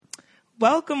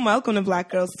Welcome to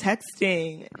Black Girls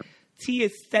Texting. Tea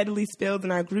is steadily spilled in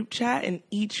our group chat, and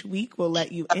each week we'll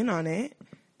let you in on it.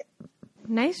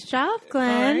 Nice job,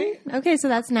 Glenn. Right. Okay, so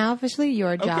that's now officially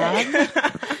your job. Okay.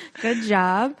 Good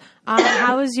job.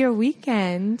 How was your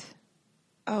weekend?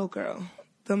 Oh, girl,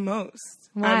 the most.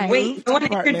 Why? Wait, no one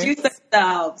introduced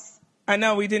themselves. I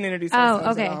know, we didn't introduce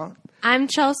ourselves okay. at all. I'm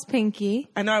Chelsea Pinky.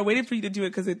 I know, I waited for you to do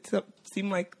it because it seemed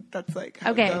like that's like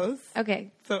how it goes.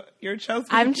 Okay. So you're Chelsea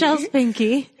Pinky. I'm Chelsea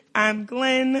Pinky. I'm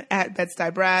Glenn at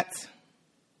Bed-Stuy Brat.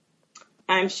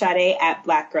 I'm Sade at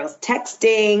Black Girls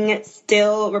Texting,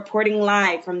 still reporting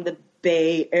live from the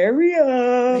Bay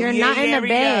Area. You're not in the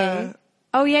Bay.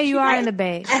 Oh, yeah, you are in the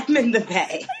Bay. I'm in the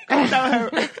Bay. Tell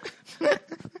her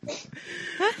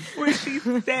where she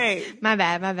stay. My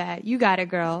bad. You got it,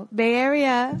 girl. Bay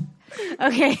Area.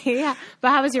 Okay, yeah.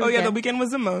 But how was your weekend? Yeah, the weekend was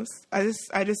the most. I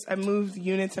moved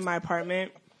units in my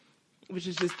apartment, which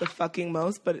is just the fucking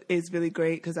most, but it's really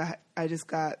great because I just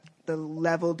got the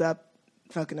leveled up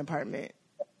fucking apartment.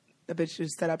 The bitch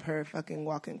just set up her fucking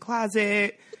walk-in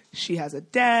closet. She has a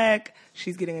deck.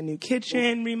 She's getting a new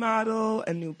kitchen remodel,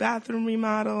 a new bathroom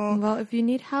remodel. Well, if you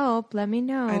need help, let me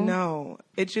know. I know.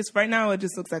 It's just, right now, it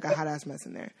just looks like a hot-ass mess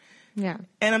in there. Yeah.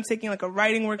 And I'm taking like a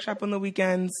writing workshop on the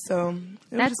weekends, so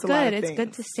that's just a lot good. of It's things.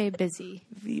 good to stay busy.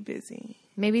 Be busy.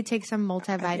 Maybe take some I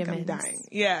multivitamins. think I'm dying.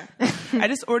 Yeah. I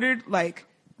just ordered, like,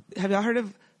 have y'all heard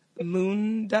of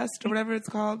moon dust or whatever it's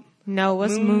called? No,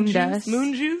 what's moon juice? dust?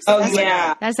 Moon juice? Oh, That's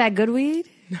yeah. That's that good weed?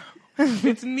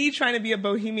 It's me trying to be a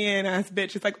bohemian ass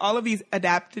bitch. It's like all of these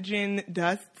adaptogen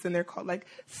dusts, and they're called like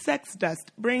sex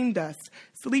dust, brain dust,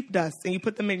 sleep dust, and you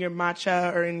put them in your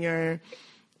matcha or in your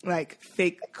like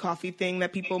fake coffee thing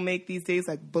that people make these days,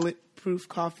 like bulletproof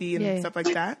coffee and stuff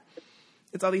like that.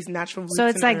 It's all these natural roots. So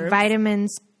it's and like herbs.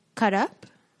 vitamins cut up?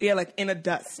 Yeah, like in a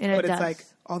dust. In a but dust. It's like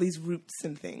all these roots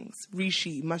and things,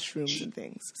 reishi, mushrooms and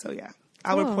things. So yeah,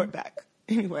 I'll report back.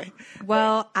 Anyway.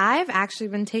 Well, I've actually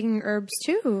been taking herbs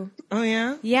too. Oh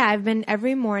yeah? Yeah,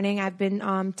 every morning I've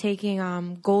been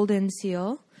taking Golden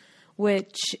Seal,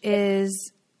 which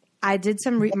is, I did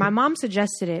some, my mom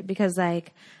suggested it because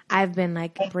like I've been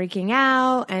like breaking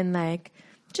out and like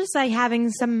just like having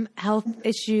some health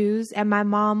issues. And my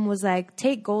mom was like,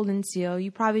 take Golden Seal.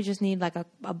 You probably just need like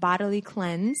a bodily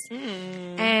cleanse.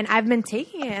 And I've been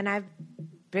taking it and I've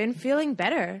been feeling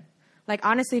better. Like,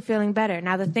 honestly feeling better.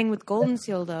 Now, the thing with Golden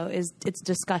Seal, though, is it's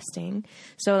disgusting.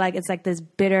 So, like, it's like this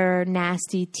bitter,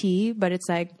 nasty tea, but it's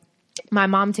like, my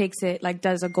mom takes it, like,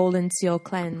 does a Golden Seal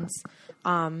cleanse.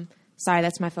 Sorry,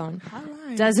 that's my phone.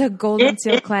 Does a Golden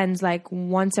Seal cleanse, like,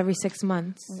 once every 6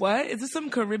 months. What? Is this some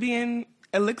Caribbean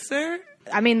elixir?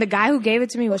 I mean, the guy who gave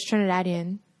it to me was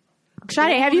Trinidadian.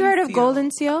 Sade, have you heard of Seal.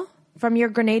 Golden Seal from your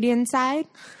Grenadian side?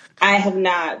 I have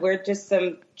not. We're just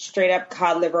some straight-up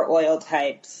cod liver oil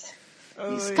types.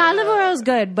 Cod liver oil is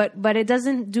good, but it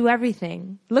doesn't do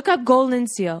everything. Look up Golden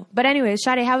Seal. But anyways,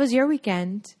 Sade, how was your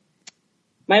weekend?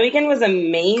 My weekend was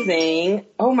amazing.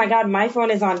 Oh my God, my phone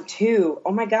is on too.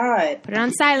 Oh my God. Put it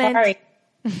on silent.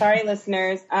 Sorry,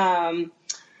 listeners.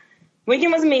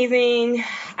 Weekend was amazing.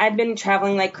 I've been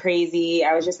traveling like crazy.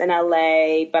 I was just in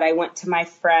LA, but I went to my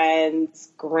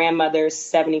friend's grandmother's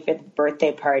 75th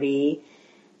birthday party.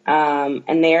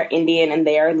 And they are Indian and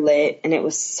they are lit, and it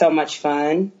was so much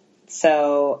fun.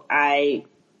 So I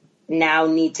now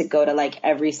need to go to like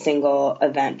every single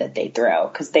event that they throw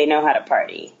because they know how to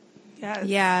party. Yes.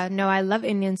 Yeah, no, I love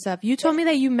Indian stuff. You told me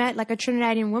that you met like a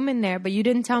Trinidadian woman there, but you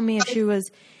didn't tell me if she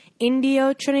was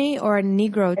Indio Trini or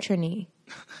Negro Trini.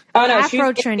 Oh no,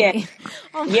 Afro Trini.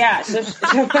 Yeah, so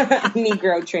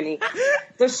Negro Trini.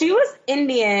 So she was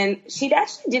Indian. She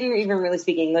actually didn't even really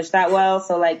speak English that well,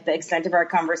 so like the extent of our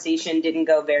conversation didn't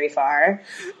go very far.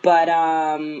 But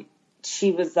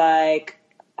she was like,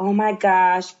 "Oh my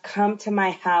gosh, come to my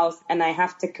house and I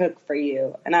have to cook for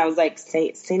you." And I was like,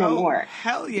 "Say no more."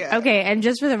 Hell yeah. Okay, and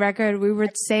just for the record, we were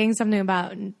saying something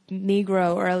about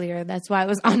Negro earlier. That's why it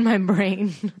was on my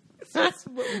brain. That's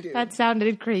what we do. That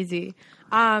sounded crazy.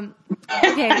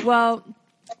 Okay, well,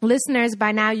 listeners,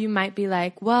 by now you might be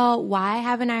like, well, why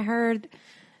haven't I heard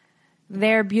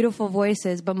their beautiful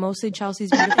voices, but mostly Chelsea's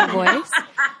beautiful voice?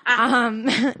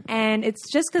 And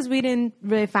it's just because we didn't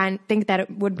really think that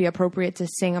it would be appropriate to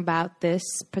sing about this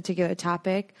particular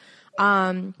topic.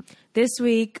 This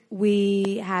week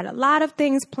we had a lot of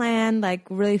things planned, like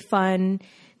really fun,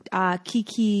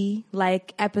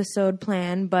 Kiki-like episode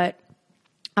planned, but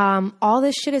all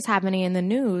this shit is happening in the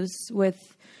news with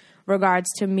regards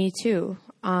to Me Too.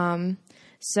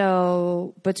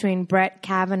 So between Brett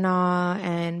Kavanaugh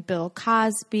and Bill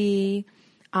Cosby,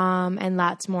 and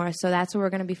lots more. So that's what we're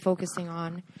going to be focusing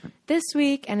on this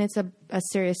week. And it's a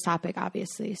serious topic,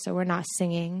 obviously. So we're not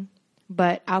singing,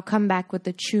 but I'll come back with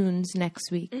the tunes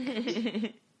next week.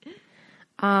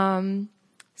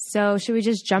 So should we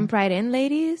just jump right in,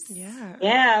 ladies?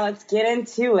 Yeah, let's get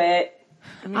into it.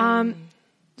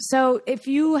 So if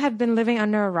you have been living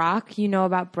under a rock, you know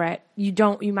about Brett. You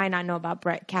might not know about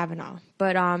Brett Kavanaugh,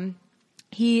 but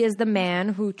he is the man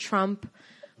who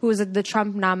is the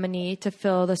Trump nominee to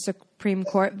fill the Supreme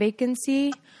Court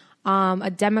vacancy.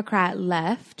 A Democrat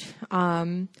left,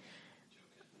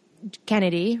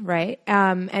 Kennedy, right?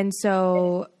 And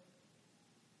so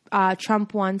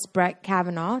Trump wants Brett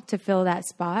Kavanaugh to fill that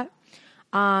spot.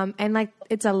 And like,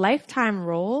 it's a lifetime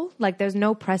role. Like, there's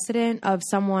no precedent of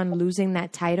someone losing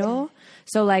that title.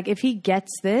 So like, if he gets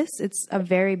this, it's a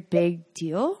very big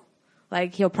deal.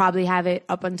 Like, he'll probably have it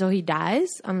up until he dies,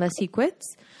 unless he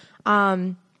quits.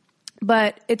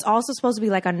 But it's also supposed to be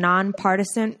like a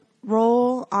nonpartisan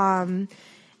role.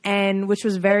 And which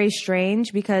was very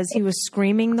strange because he was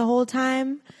screaming the whole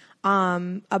time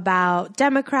about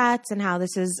Democrats and how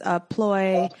this is a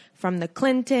ploy from the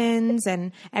Clintons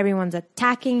and everyone's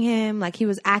attacking him. Like, he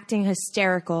was acting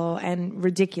hysterical and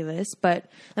ridiculous. But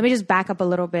let me just back up a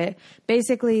little bit.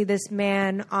 Basically, this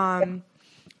man,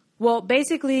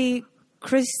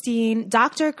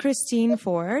 Dr. Christine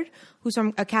Ford, who's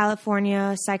from a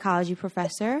California psychology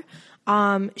professor,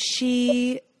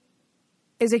 she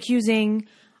is accusing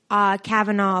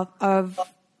Kavanaugh of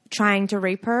trying to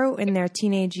rape her in their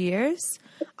teenage years.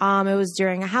 It was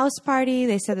during a house party.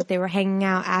 They said that they were hanging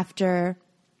out after,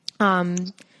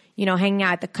 hanging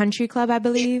out at the country club, I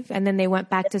believe. And then they went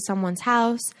back to someone's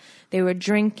house. They were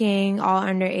drinking, all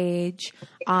underage.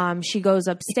 She goes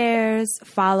upstairs,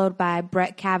 followed by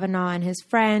Brett Kavanaugh and his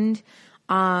friend.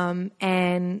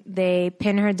 And they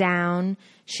pin her down.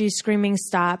 She's screaming,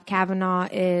 "Stop." Kavanaugh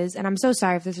is, and I'm so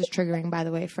sorry if this is triggering, by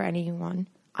the way, for anyone.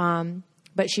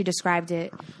 But she described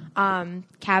it.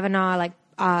 Kavanaugh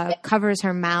covers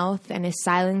her mouth and is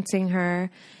silencing her.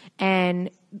 And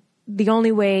the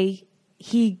way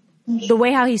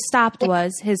how he stopped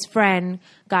was his friend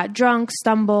got drunk,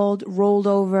 stumbled, rolled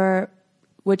over,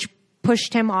 which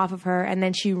pushed him off of her, and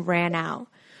then she ran out.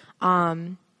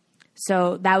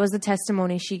 So that was the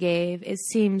testimony she gave. It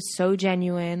seems so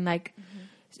genuine. Like,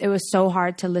 it was so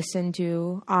hard to listen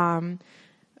to.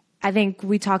 I think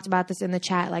we talked about this in the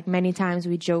chat. Like, many times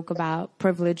we joke about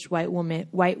privileged white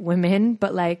women,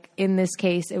 but like, in this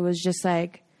case, it was just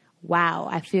like, wow,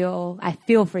 I feel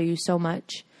for you so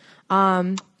much.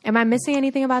 Am I missing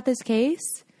anything about this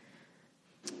case?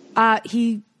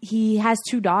 He has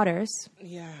 2 daughters.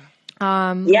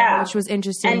 Which was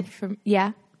interesting.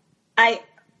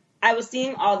 I was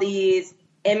seeing all these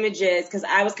images because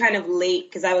I was kind of late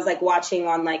because I was like watching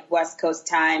on like West Coast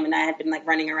time and I had been like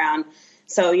running around.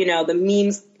 So, the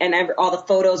memes and all the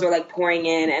photos were like pouring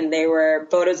in, and they were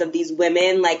photos of these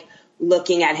women like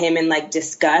looking at him in like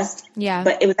disgust. Yeah.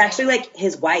 But it was actually like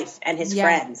his wife and his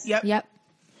friends. Yep.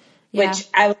 Which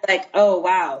I was like, oh,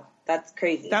 wow, that's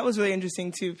crazy. That was really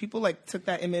interesting too. People like took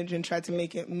that image and tried to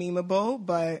make it memeable,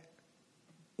 but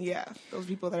yeah, those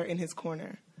people that are in his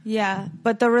corner. Yeah.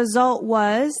 But the result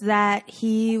was that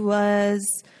they're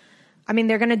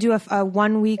going to do a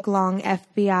 1 week long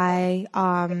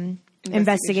FBI,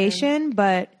 investigation,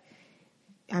 but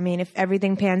I mean, if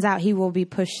everything pans out, he will be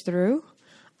pushed through,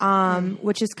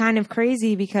 which is kind of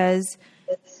crazy because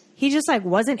he just like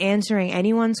wasn't answering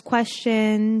anyone's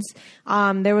questions.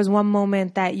 There was one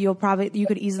moment that you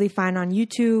could easily find on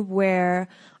YouTube where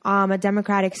a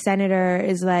Democratic senator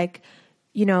is like,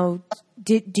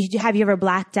 have you ever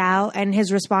blacked out? And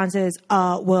his response is,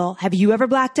 well, have you ever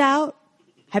blacked out?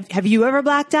 Have you ever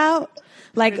blacked out?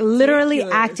 Like, literally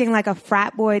acting like a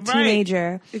frat boy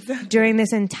teenager during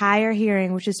this entire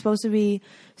hearing, which is supposed to be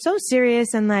so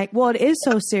serious. And like, well, it is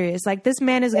so serious. Like, this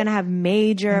man is going to have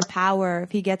major power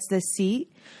if he gets this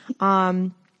seat.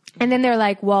 And then they're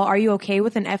like, well, are you okay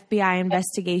with an FBI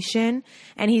investigation?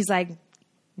 And he's like,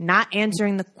 not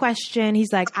answering the question.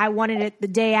 He's like, I wanted it the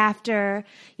day after,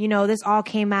 this all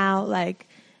came out. Like,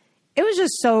 it was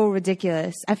just so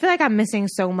ridiculous. I feel like I'm missing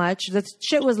so much. The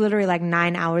shit was literally like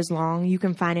 9 hours long. You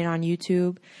can find it on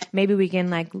YouTube. Maybe we can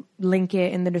like link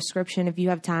it in the description if you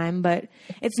have time. But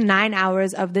it's 9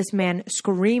 hours of this man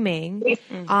screaming,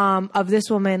 of this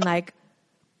woman like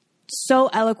so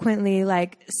eloquently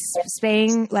like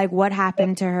saying like what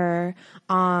happened to her,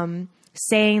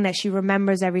 saying that she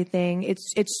remembers everything.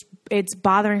 It's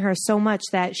bothering her so much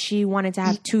that she wanted to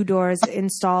have 2 doors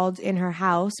installed in her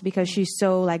house because she's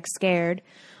so like scared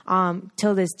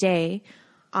till this day.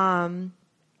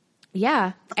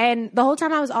 Yeah. And the whole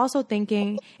time I was also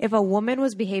thinking, if a woman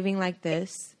was behaving like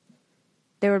this,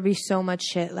 there would be so much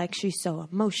shit. Like, she's so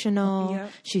emotional. Yeah.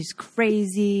 She's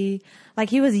crazy. Like,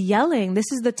 he was yelling.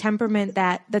 This is the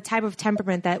type of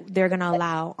temperament that they're going to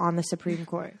allow on the Supreme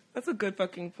Court. That's a good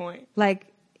fucking point. Like,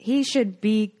 he should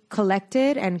be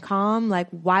collected and calm. Like,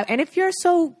 why? And if you're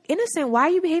so innocent, why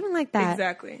are you behaving like that?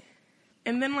 Exactly.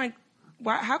 And then, like,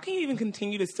 how can you even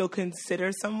continue to still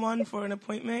consider someone for an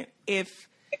appointment if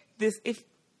there's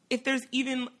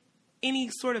even any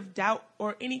sort of doubt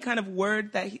or any kind of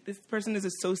word that this person is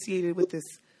associated with this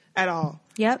at all?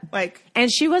 Yep. Like,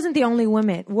 and she wasn't the only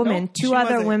woman. No, Two she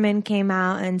other wasn't. women came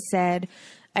out and said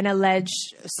and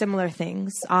alleged similar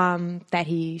things. That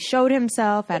he showed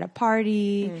himself at a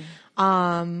party,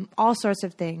 all sorts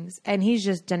of things, and he's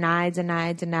just deny.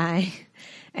 And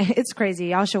it's crazy.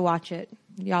 Y'all should watch it.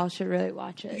 Y'all should really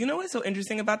watch it. you know what's so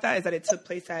interesting about that is that it took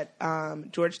place at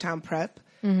Georgetown Prep,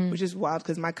 which is wild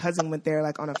because my cousin went there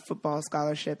like on a football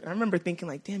scholarship. And I remember thinking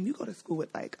like, damn, you go to school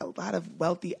with like a lot of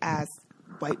wealthy ass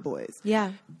white boys.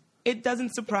 Yeah. It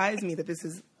doesn't surprise me that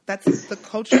that's the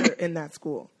culture in that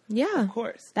school. Yeah. Of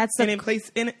course. That's and in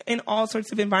place in all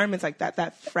sorts of environments like that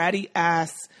fratty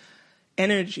ass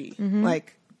energy.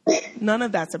 Like, none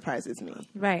of that surprises me.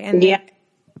 Right. And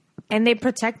and they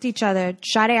protect each other.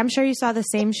 Sade, I'm sure you saw the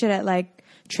same shit at like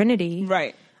Trinity.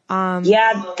 Right.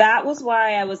 Yeah, that was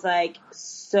why I was like,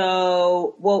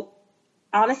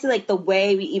 honestly, like the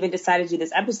way we even decided to do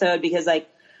this episode, because like,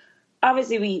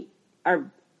 obviously we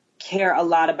care a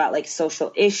lot about like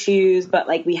social issues, but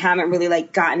like we haven't really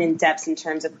like gotten in depth in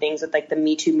terms of things with like the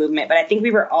Me Too movement. But I think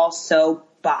we were all so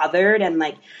bothered and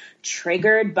like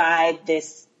triggered by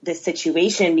this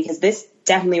situation, because this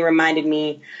definitely reminded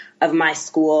me of my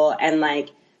school and like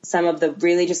some of the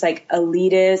really just like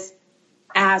elitist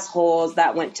assholes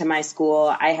that went to my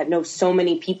school. I know so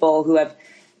many people who have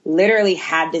literally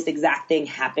had this exact thing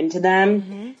happen to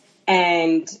them.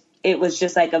 And it was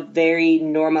just like a very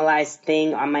normalized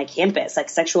thing on my campus. Like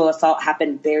sexual assault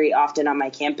happened very often on my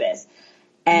campus.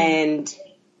 And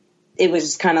it was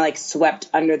just kind of like swept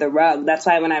under the rug. That's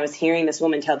why when I was hearing this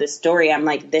woman tell this story, I'm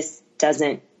like, this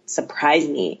doesn't surprise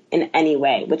me in any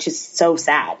way, which is so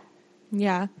sad.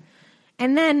 Yeah.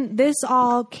 And then this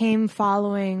all came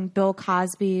following Bill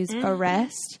Cosby's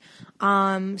arrest.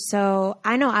 So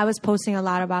I know I was posting a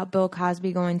lot about Bill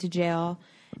Cosby going to jail,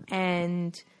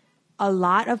 and a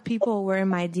lot of people were in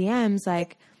my DMs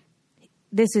like,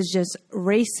 this is just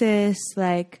racist,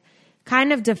 like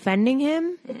kind of defending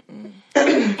him.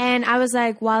 And I was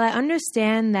like, while I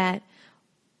understand that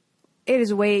it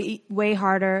is way, way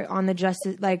harder on the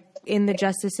justice, like in the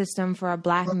justice system for a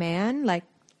black man, like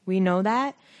we know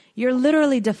that. You're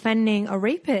literally defending a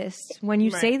rapist when you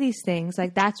say these things.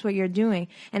 Like, that's what you're doing.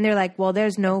 And they're like, well,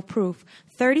 there's no proof.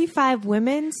 35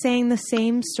 women saying the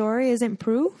same story isn't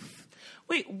proof?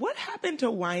 Wait, what happened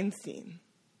to Weinstein?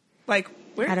 Like,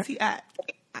 where is he at?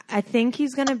 I think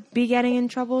he's going to be getting in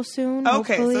trouble soon.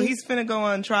 Okay, hopefully. so he's finna go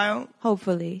on trial?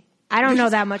 Hopefully. I don't know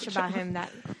that much about him.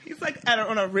 He's like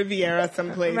on a Riviera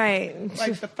someplace. Right.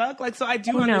 Like, the fuck? Like, so I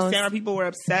do understand why people were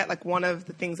upset. Like, one of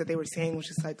the things that they were saying was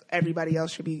just like, everybody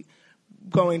else should be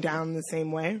going down the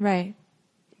same way. Right.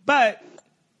 But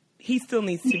he still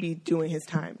needs to be doing his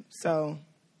time. So,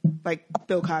 like,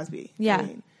 Bill Cosby. Yeah.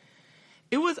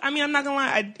 I'm not gonna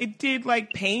lie. It did,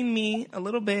 like, pain me a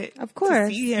little bit. Of course.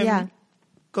 To see him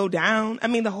go down. I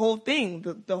mean, the whole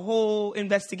thing, the whole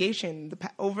investigation,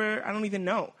 I don't even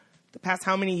know. The past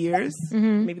how many years?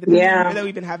 Maybe the past year that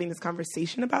we've been having this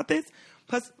conversation about this.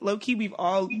 Plus, low-key,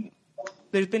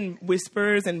 there's been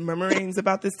whispers and murmurings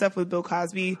about this stuff with Bill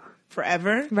Cosby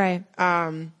forever. Right.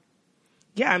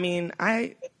 Yeah, I mean,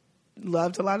 I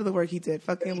loved a lot of the work he did.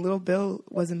 Fucking Little Bill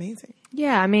was amazing.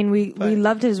 Yeah, I mean, we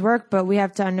loved his work, but we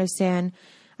have to understand.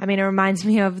 I mean, it reminds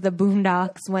me of the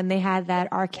Boondocks when they had that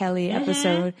R. Kelly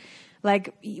episode.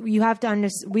 Like, you have to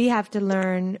we have to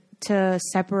learn to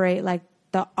separate, like,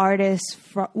 the artist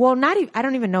from, well, not even, I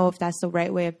don't even know if that's the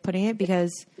right way of putting it,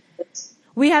 because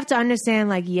we have to understand,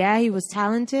 like, yeah, he was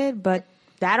talented, but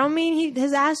that don't mean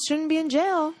his ass shouldn't be in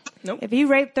jail. Nope. If he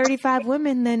raped 35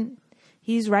 women, then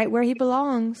he's right where he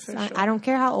belongs. For sure. I don't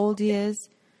care how old he is.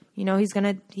 You know,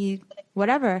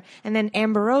 whatever. And then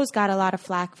Amber Rose got a lot of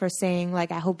flack for saying,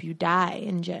 like, I hope you die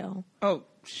in jail. Oh,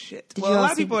 shit. Did Well, you a lot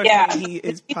all of people are see- saying he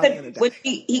is probably going to die. When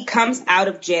he comes out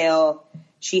of jail,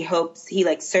 she hopes he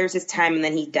like serves his time and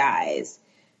then he dies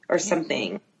or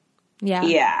something. Yeah.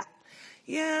 Yeah.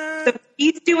 Yeah. So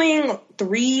he's doing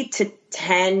 3 to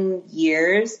 10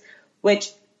 years, which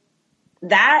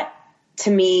that to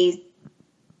me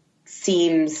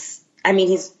seems, I mean,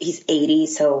 he's 80,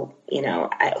 so, you know,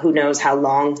 who knows how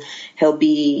long he'll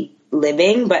be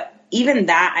living. But even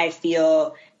that, I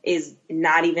feel, is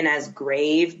not even as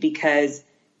grave, because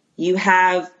you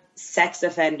have sex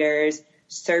offenders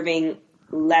serving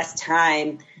less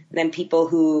time than people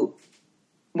who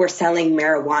were selling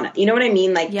marijuana. You know what I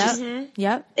mean? Like,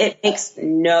 it makes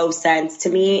no sense to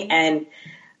me. And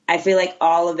I feel like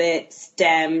all of it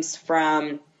stems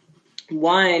from,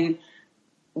 one,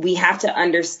 we have to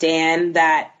understand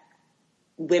that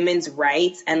women's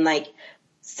rights and like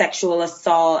sexual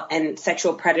assault and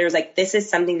sexual predators, like this is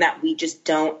something that we just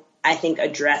don't, I think,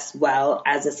 address well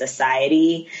as a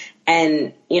society.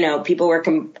 And, you know, people were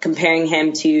comparing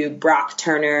him to Brock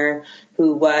Turner,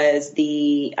 who was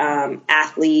the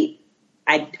athlete.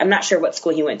 I'm not sure what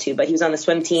school he went to, but he was on the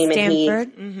swim team.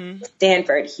 Stanford. And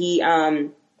Stanford. He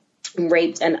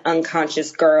raped an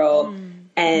unconscious girl.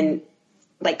 And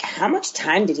like, how much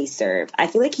time did he serve? I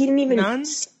feel like he didn't even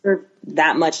serve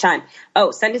that much time.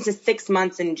 Oh, sentenced to 6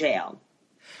 months in jail.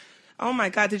 Oh my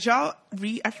God. Did y'all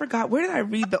read? I forgot. Where did I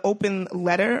read the open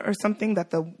letter or something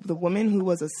that the woman who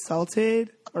was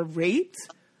assaulted or raped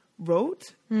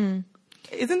wrote?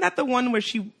 Isn't that the one where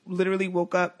she literally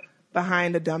woke up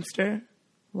behind a dumpster?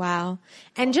 Wow.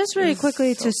 And just really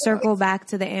quickly to circle back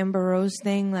to the Amber Rose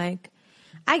thing, like,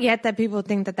 I get that people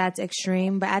think that that's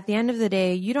extreme, but at the end of the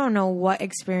day, you don't know what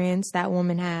experience that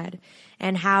woman had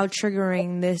and how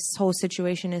triggering this whole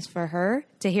situation is for her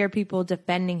to hear people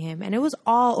defending him. And it was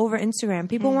all over Instagram.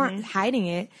 People weren't hiding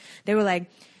it. They were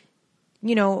like,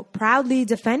 you know, proudly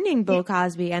defending Bill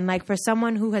Cosby. And like, for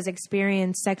someone who has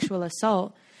experienced sexual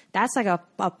assault, that's like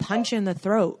a punch in the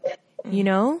throat, you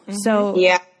know? So,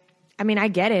 yeah. I mean, I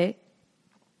get it.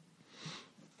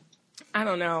 I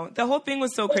don't know. The whole thing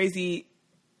was so crazy.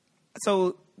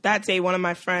 So that day, one of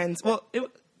my friends,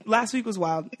 last week was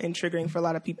wild and triggering for a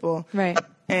lot of people. Right.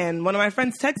 And one of my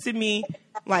friends texted me,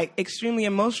 like, extremely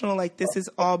emotional, like, this is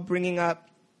all bringing up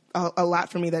a lot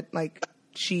for me that, like,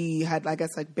 she had, I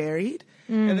guess, like, buried.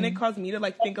 And then it caused me to,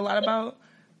 like, think a lot about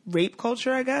rape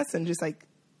culture, I guess, and just, like,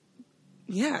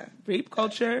 rape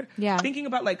culture. Yeah. Thinking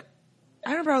about, like, I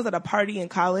remember I was at a party in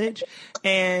college,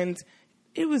 and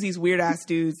it was these weird-ass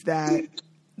dudes that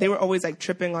they were always, like,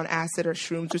 tripping on acid or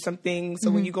shrooms or something.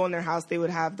 So when you go in their house, they would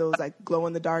have those, like,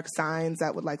 glow-in-the-dark signs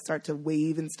that would, like, start to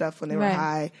wave and stuff when they were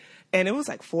high. And it was,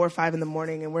 like, 4 or 5 in the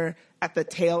morning, and we're at the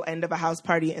tail end of a house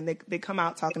party, and they come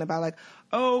out talking about, like,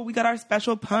 oh, we got our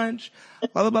special punch,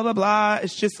 blah, blah, blah, blah, blah.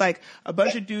 It's just, like, a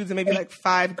bunch of dudes and maybe, like,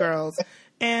 5 girls.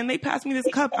 And they passed me this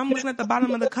cup. I'm looking at the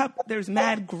bottom of the cup. There's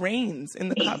mad grains in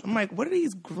the cup. I'm like, what are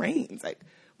these grains? Like,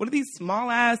 what are these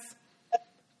small-ass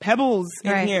pebbles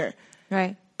in here?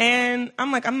 Right. And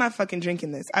I'm like, I'm not fucking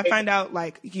drinking this. I find out,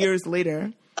 like, years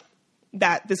later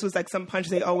that this was, like, some punch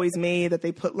they always made, that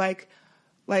they put, like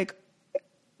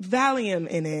Valium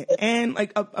in it and,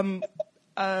 like,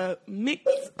 a mix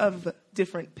of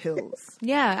different pills.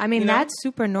 Yeah, I mean, that's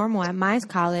super normal. At my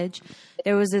college,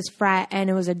 there was this frat,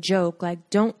 and it was a joke, like,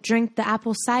 don't drink the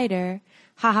apple cider,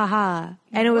 ha, ha, ha.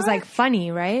 And it was, like, funny,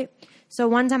 right? So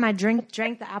one time I drank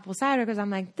the apple cider because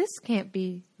I'm like, this can't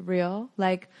be real.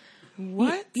 Like,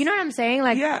 what? You know what I'm saying?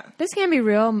 Like, yeah. This can't be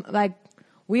real. Like,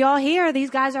 we all here.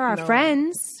 These guys are our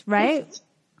friends, right?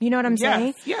 You know what I'm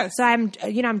saying? Yes. So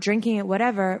I'm drinking it,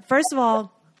 whatever. First of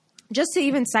all, just to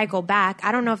even cycle back,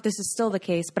 I don't know if this is still the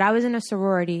case, but I was in a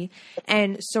sorority,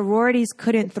 and sororities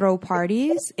couldn't throw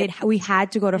parties. We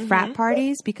had to go to frat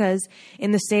parties because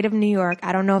in the state of New York,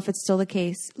 I don't know if it's still the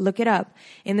case, look it up.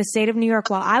 In the state of New York,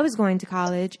 while I was going to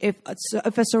college, if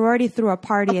a sorority threw a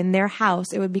party in their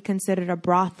house, it would be considered a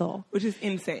brothel. Which is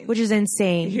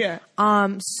insane. Yeah.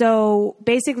 So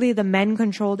basically the men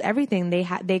controlled everything.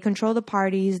 They control the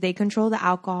parties, they control the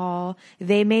alcohol,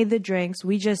 they made the drinks.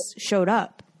 We just showed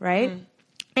up. Right?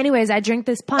 Anyways, I drank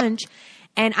this punch,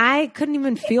 and I couldn't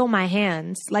even feel my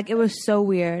hands. Like, it was so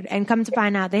weird. And come to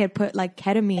find out, they had put, like,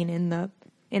 ketamine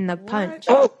in the punch.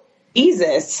 Oh,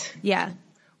 Jesus. Yeah.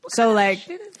 So, like,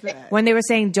 when they were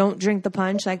saying don't drink the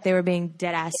punch, like, they were being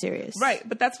dead ass serious. Right.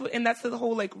 But that's the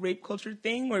whole, like, rape culture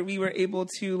thing where we were able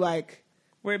to, like,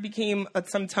 where it became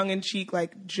some tongue-in-cheek,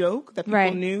 like, joke that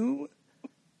people knew.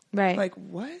 Right. Like,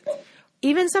 what?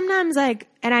 Even sometimes, like,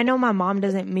 and I know my mom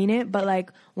doesn't mean it, but,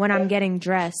 like, when I'm getting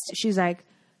dressed, she's like,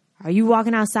 are you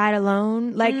walking outside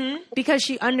alone? Like, because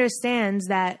she understands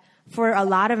that for a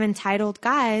lot of entitled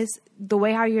guys, the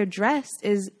way how you're dressed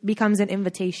becomes an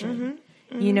invitation.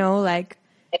 You know, like,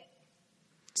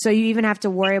 so you even have to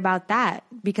worry about that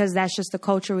because that's just the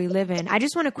culture we live in. I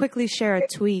just want to quickly share a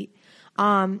tweet.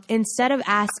 Instead of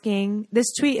asking,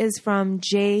 this tweet is from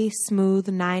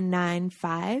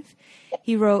jsmooth995.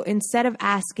 He wrote, instead of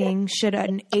asking, should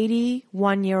an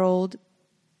 81-year-old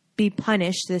be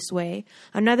punished this way.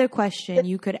 Another question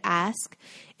you could ask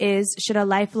is, should a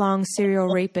lifelong serial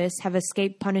rapist have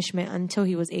escaped punishment until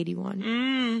he was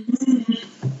 81?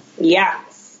 Yeah.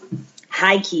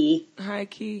 High key. High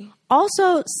key.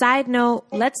 Also, side note,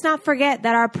 let's not forget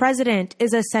that our president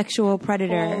is a sexual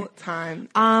predator. Full time.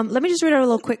 Let me just read a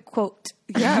little quick quote.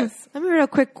 Yes. Let me read a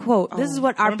quick quote. This is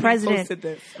what our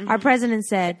president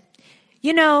said.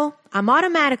 You know, I'm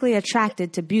automatically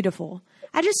attracted to beautiful.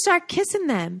 I just start kissing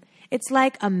them. It's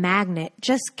like a magnet.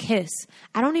 Just kiss.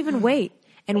 I don't even wait.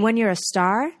 And when you're a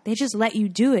star, they just let you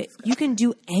do it. You can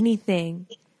do anything.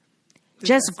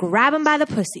 Just grab them by the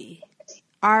pussy.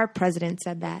 Our president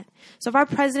said that. So if our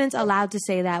president's allowed to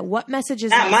say that, what message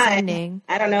is that sending?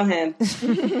 I don't know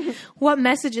him. What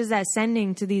message is that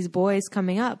sending to these boys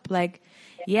coming up? Like,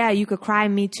 yeah, you could cry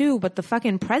me too, but the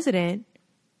fucking president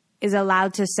is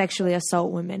allowed to sexually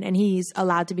assault women, and he's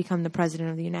allowed to become the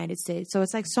president of the United States. So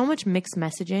it's like so much mixed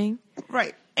messaging.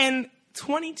 Right. And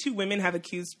 22 women have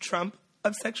accused Trump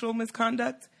of sexual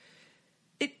misconduct.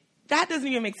 That doesn't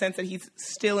even make sense that he's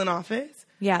still in office.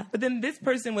 Yeah. But then this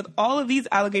person with all of these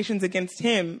allegations against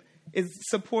him is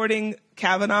supporting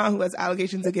Kavanaugh, who has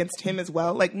allegations against him as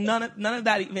well. Like none of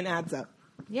that even adds up.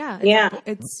 Yeah.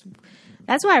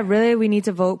 That's why we need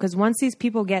to vote, because once these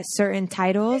people get certain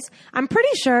titles, I'm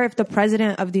pretty sure if the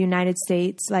president of the United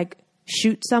States like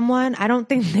shoots someone, I don't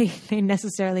think they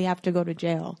necessarily have to go to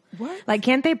jail. What? Like,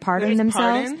 can't they pardon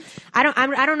themselves?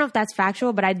 Pardons? I don't know if that's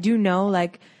factual, but I do know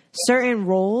like certain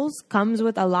roles comes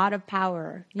with a lot of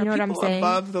power. You know what I'm saying?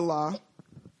 Above the law.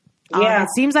 Yeah. It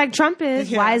seems like Trump is.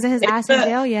 Yeah. Why isn't his ass in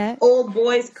jail yet? Old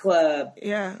boys club.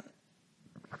 Yeah.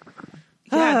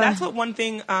 Yeah, that's what one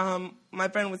thing my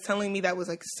friend was telling me that was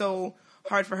like so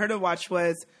hard for her to watch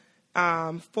was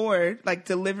Ford like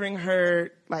delivering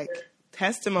her like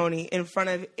testimony in front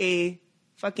of a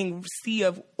fucking sea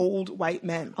of old white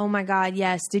men. Oh my God,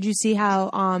 yes. Did you see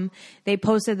how they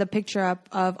posted the picture up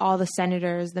of all the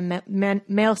senators, the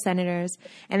male senators,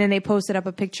 and then they posted up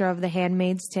a picture of the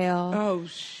Handmaid's Tale? Oh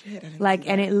shit.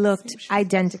 And it looked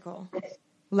identical.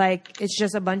 Like, it's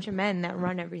just a bunch of men that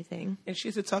run everything. And she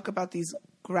used to talk about these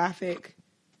graphic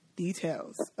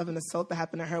details of an assault that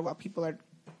happened to her while people are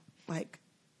like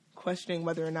questioning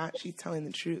whether or not she's telling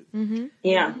the truth. Mm-hmm.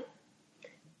 Yeah.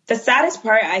 The saddest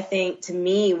part, I think, to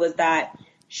me was that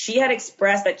she had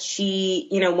expressed that she,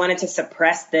 wanted to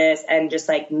suppress this and just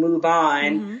like move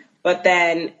on, but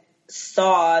then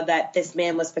saw that this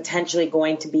man was potentially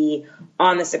going to be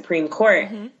on the Supreme Court.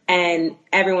 And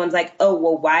everyone's like, oh,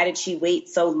 well, why did she wait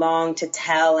so long to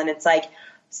tell? And it's like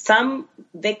some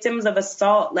victims of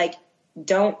assault, like,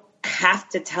 don't have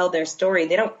to tell their story.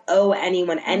 They don't owe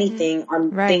anyone anything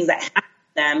on things that happen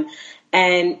to them.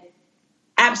 And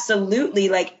absolutely,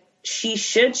 like, she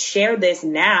should share this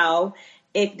now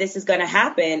if this is going to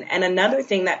happen. And another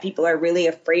thing that people are really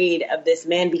afraid of this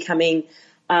man becoming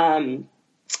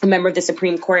a member of the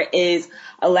Supreme Court is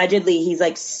allegedly he's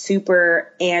like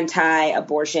super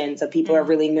anti-abortion. So people are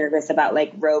really nervous about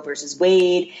like Roe versus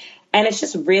Wade. And it's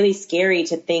just really scary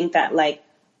to think that like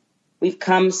we've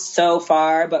come so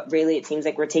far, but really it seems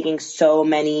like we're taking so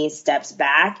many steps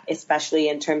back, especially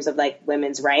in terms of like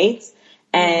women's rights.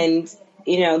 And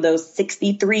those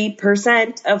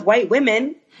 63% of white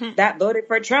women that voted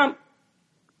for Trump.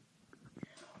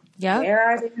 Yeah. Where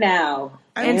are they now?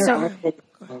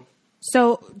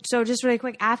 So just really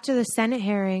quick, after the Senate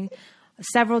hearing,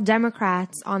 several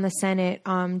Democrats on the Senate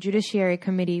Judiciary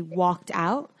Committee walked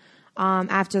out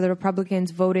after the Republicans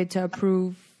voted to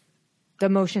approve the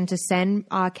motion to send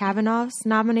Kavanaugh's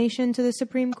nomination to the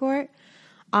Supreme Court,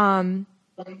 to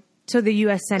the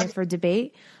U.S. Senate for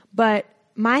debate. But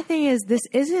my thing is, this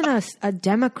isn't a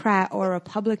Democrat or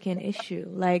Republican issue.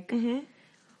 Like,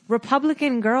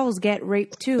 Republican girls get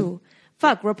raped too.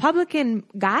 Fuck, Republican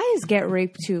guys get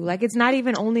raped too. Like, it's not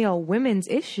even only a women's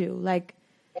issue. Like,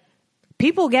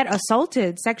 people get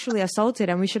sexually assaulted,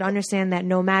 and we should understand that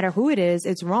no matter who it is,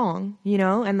 it's wrong,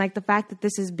 And like the fact that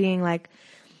this is being like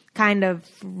kind of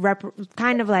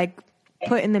like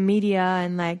put in the media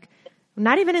and like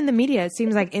not even in the media. It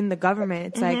seems like in the government,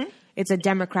 it's like it's a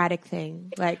Democratic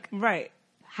thing. Like, right.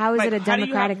 How is it a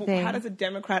Democratic thing? How does a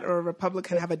Democrat or a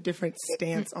Republican have a different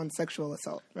stance on sexual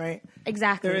assault, right?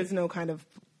 Exactly. There is no kind of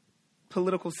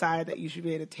political side that you should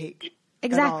be able to take.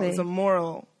 Exactly. It's a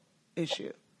moral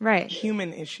issue. Right.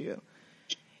 Human issue.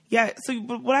 Yeah, so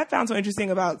what I found so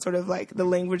interesting about sort of like the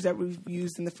language that we've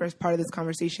used in the first part of this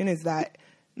conversation is that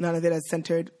none of it has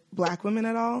centered Black women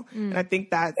at all. And I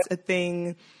think that's a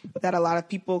thing that a lot of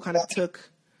people kind of took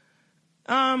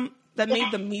that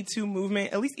made the Me Too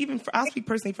movement, at least even for, I'll speak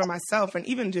personally for myself, and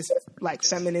even just like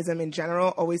feminism in general,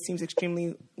 always seems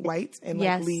extremely white and like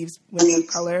Yes. leaves women of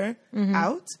color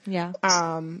out. Yeah.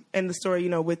 And the story, you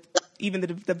know, with even the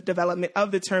development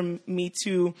of the term Me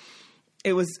Too,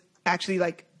 it was actually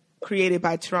like created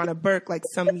by Tarana Burke like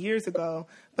some years ago.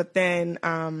 But then,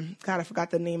 God, I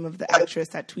forgot the name of the actress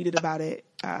that tweeted about it.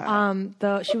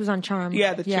 She was on Charmed.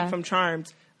 Yeah, the chick from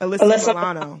Charmed, Alyssa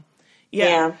Milano.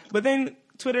 Yeah. But then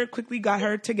Twitter quickly got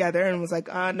her together and was like,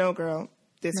 no, girl,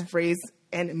 this phrase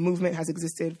and movement has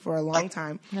existed for a long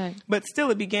time. Right. But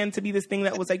still, it began to be this thing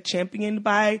that was like championed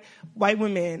by white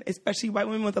women, especially white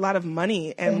women with a lot of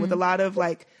money and with a lot of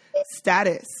like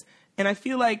status. And I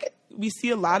feel like we see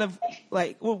a lot of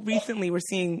like, well, recently we're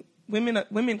seeing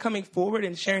women coming forward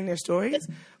and sharing their stories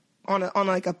on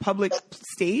like a public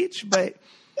stage, but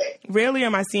rarely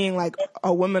am I seeing like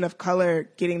a woman of color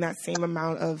getting that same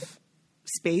amount of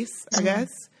space, I guess.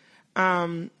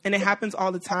 And it happens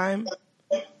all the time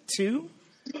too.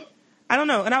 I don't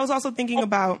know. And I was also thinking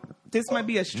about, this might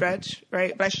be a stretch,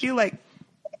 right? But I feel like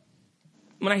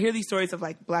when I hear these stories of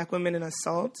like black women in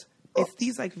assault, it's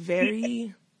these like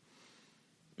very,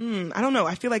 I don't know.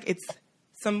 I feel like it's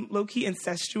some low-key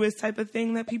incestuous type of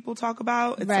thing that people talk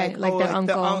about. It's Right, like the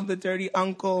uncle. the dirty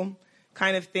uncle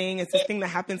kind of thing. It's this thing that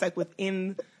happens like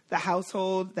within the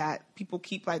household that people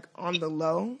keep like on the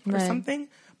low or Right. something.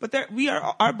 But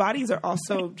our bodies are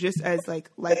also just as like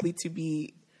likely to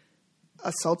be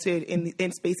assaulted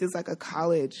in spaces like a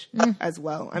college as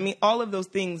well. I mean, all of those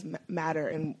things matter,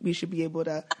 and we should be able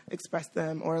to express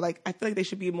them, or like I feel like they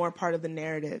should be more part of the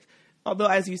narrative. Although,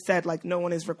 as you said, like no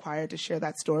one is required to share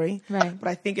that story. Right. But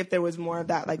I think if there was more of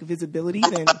that like visibility,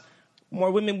 then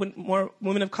more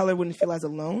women of color wouldn't feel as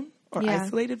alone or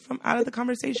isolated from out of the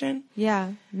conversation.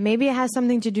 Yeah. Maybe it has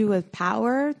something to do with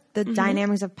power, the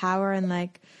dynamics of power. And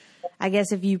like, I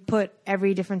guess if you put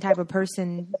every different type of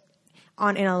person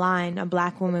in a line, a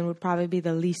black woman would probably be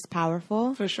the least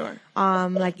powerful. For sure.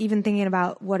 Like even thinking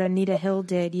about what Anita Hill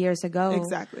did years ago.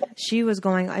 Exactly. She was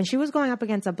going up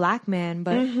against a black man,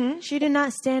 but she did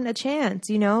not stand a chance,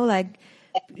 you know, like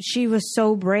she was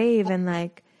so brave and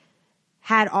like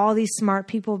had all these smart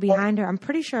people behind her. I'm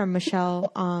pretty sure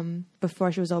Michelle,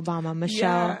 before she was Obama,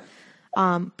 Michelle,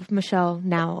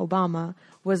 now Obama,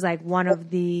 was like one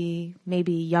of the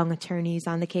maybe young attorneys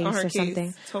on the case or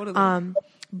something. Totally.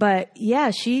 But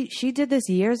yeah, she did this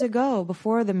years ago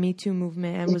before the Me Too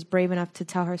movement and was brave enough to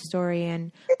tell her story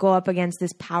and go up against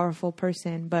this powerful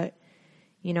person. But,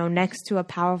 you know, next to a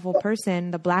powerful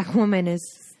person, the black woman is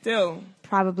Still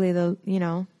probably the, you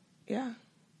know. Yeah.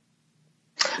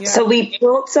 So we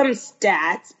pulled some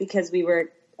stats because we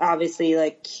were obviously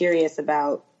like curious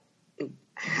about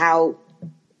how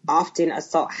often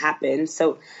assault happens.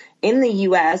 So in the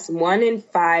U.S., 1 in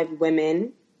 5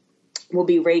 women will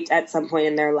be raped at some point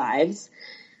in their lives.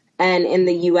 And in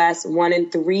the U.S., 1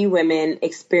 in 3 women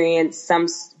experience some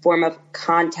form of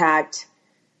contact,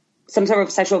 some sort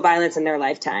of sexual violence in their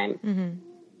lifetime. Mm-hmm.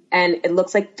 And it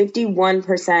looks like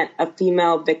 51% of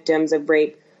female victims of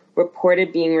rape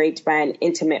reported being raped by an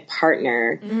intimate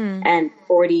partner and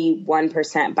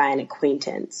 41% by an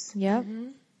acquaintance. Yep.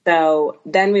 So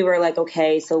then we were like,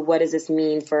 okay, so what does this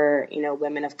mean for, you know,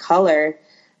 women of color?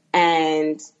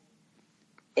 And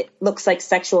it looks like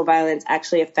sexual violence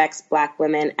actually affects black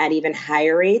women at even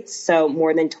higher rates. So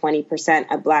more than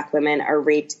 20% of black women are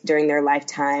raped during their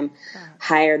lifetime,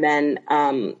 higher than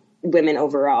women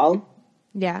overall.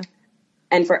 Yeah.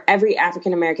 And for every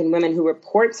African-American woman who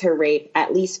reports her rape,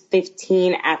 at least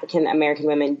 15 African-American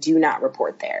women do not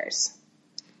report theirs.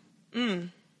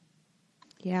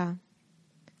 Yeah.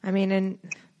 I mean, and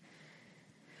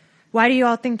why do you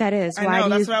all think that is? I know,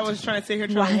 that's what I was trying to sit here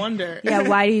trying to wonder. Yeah,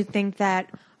 why do you think that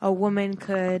a woman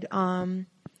could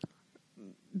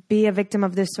be a victim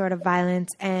of this sort of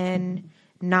violence and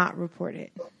not report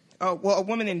it? Oh, well, a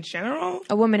woman in general?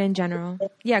 A woman in general.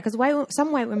 Yeah, because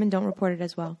some white women don't report it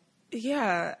as well.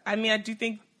 Yeah. I mean, I do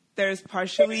think there's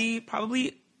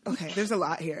there's a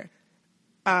lot here.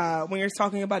 When you're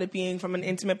talking about it being from an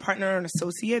intimate partner or an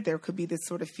associate, there could be this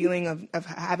sort of feeling of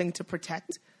having to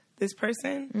protect this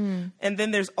person. And then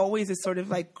there's always this sort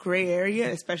of like gray area,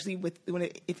 especially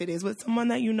if it is with someone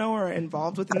that you know or are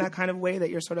involved with in that kind of way, that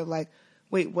you're sort of like,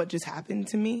 wait, what just happened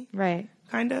to me? Right.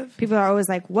 Kind of. People are always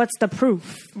like, what's the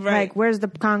proof? Right. Like, where's the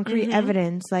concrete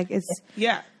evidence? Like, it's...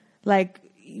 Yeah. Like,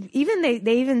 even they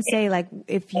even say, like,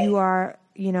 if you are,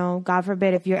 you know, God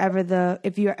forbid, if you're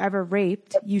ever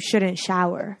raped, you shouldn't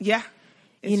shower. Yeah.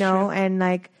 You know, true. And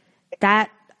like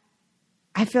that,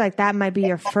 I feel like that might be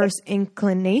your first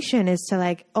inclination is to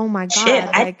like, oh my God, Shit,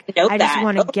 like, I just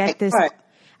want to get this.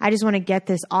 I just want to get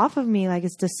this off of me. Like,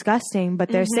 it's disgusting. But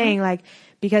they're saying, like,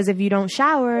 because if you don't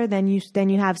shower, then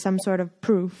you have some sort of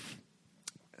proof.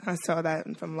 I saw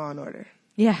that from Law and Order.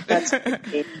 Yeah.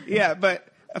 Yeah, but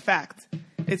a fact.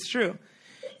 It's true.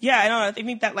 Yeah, I know. I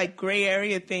think that, like, gray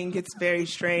area thing gets very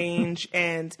strange.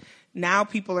 And now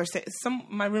people are saying,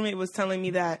 my roommate was telling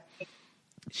me that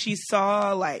she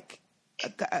saw, like,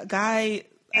 a guy,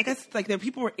 I guess, like, there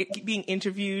people were being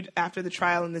interviewed after the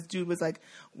trial, and this dude was like,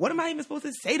 what am I even supposed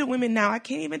to say to women now? I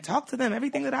can't even talk to them.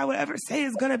 Everything that I would ever say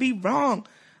is going to be wrong.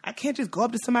 I can't just go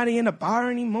up to somebody in a bar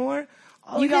anymore.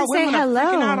 Oh, you can say hello.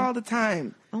 Are freaking out all the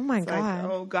time. Oh, my It's God.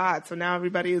 like, oh, God. So now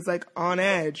everybody is, like, on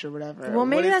edge or whatever. Well,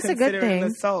 maybe that's a good thing. An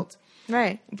assault.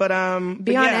 Right. But,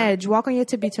 Be on edge. Walk on your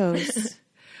tippy toes.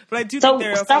 But I do think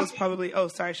there also was probably... Oh,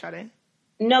 sorry, Sade.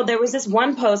 No, there was this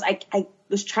one post. I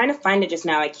was trying to find it just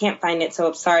now. I can't find it, so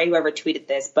I'm sorry whoever tweeted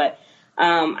this. But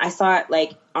I saw it,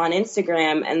 like, on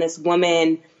Instagram, and this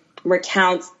woman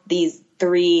recounts these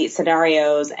 3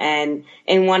 scenarios. And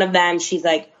in one of them, she's,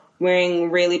 like, wearing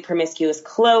really promiscuous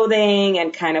clothing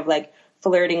and kind of, like,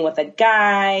 flirting with a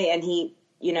guy. And he,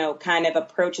 you know, kind of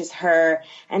approaches her.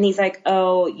 And he's like,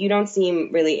 oh, you don't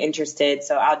seem really interested,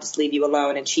 so I'll just leave you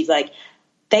alone. And she's like,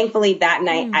 thankfully, that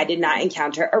night, I did not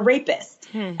encounter a rapist.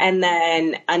 And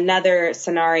then another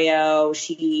scenario,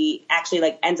 she actually,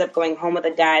 like, ends up going home with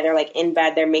a guy. They're, like, in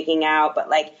bed. They're making out. But,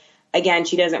 like, again,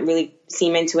 she doesn't really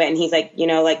seem into it. And he's like, you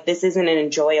know, like, this isn't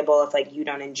enjoyable if, like, you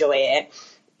don't enjoy it.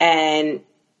 And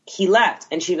he left.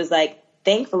 And she was like,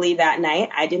 thankfully, that night,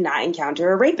 I did not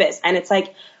encounter a rapist. And it's,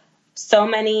 like, so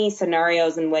many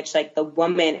scenarios in which, like, the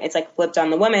woman, it's, like, flipped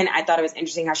on the woman. I thought it was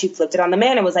interesting how she flipped it on the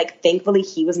man and was like, thankfully,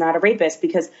 he was not a rapist,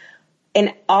 because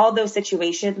in all those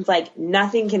situations, like,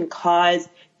 nothing can cause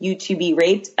you to be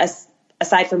raped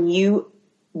aside from you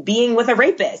being with a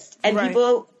rapist. And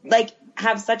people, like,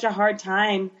 have such a hard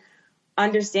time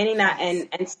understanding that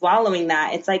and swallowing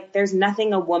that. It's like, there's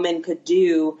nothing a woman could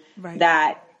do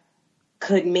that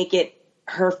could make it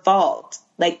her fault.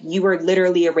 Like, you were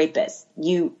literally a rapist.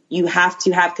 You have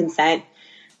to have consent,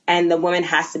 and the woman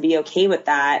has to be okay with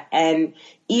that. And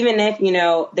even if, you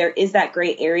know, there is that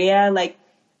gray area, like,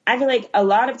 I feel like a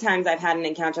lot of times I've had an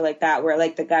encounter like that where,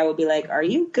 like, the guy will be like, are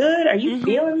you good? Are you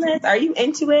feeling this? Are you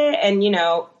into it? And, you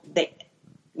know,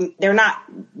 they're not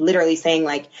literally saying,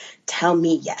 like, tell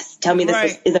me yes, tell me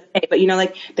this is okay. But, you know,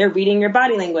 like, they're reading your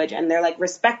body language and they're, like,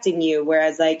 respecting you.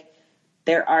 Whereas, like,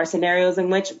 there are scenarios in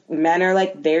which men are,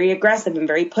 like, very aggressive and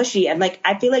very pushy. And, like,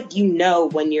 I feel like you know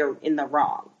when you're in the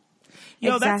wrong.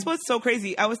 Yo, that's what's so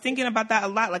crazy. I was thinking about that a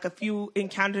lot, like a few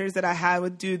encounters that I had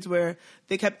with dudes where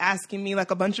they kept asking me, like,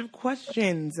 a bunch of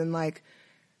questions and, like,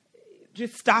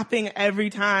 just stopping every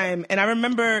time. And I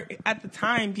remember at the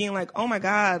time being like, oh, my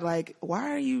God, like, why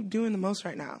are you doing the most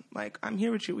right now? Like, I'm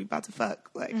here with you. We about to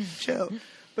fuck. Like, chill.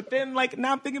 But then, like,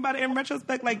 now I'm thinking about it in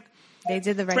retrospect, like, they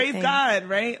did the right thing. Praise God,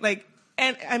 right? Like,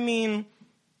 and, I mean,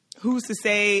 who's to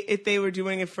say if they were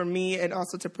doing it for me and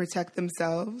also to protect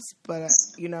themselves? But,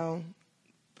 you know,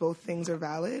 both things are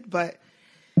valid. But,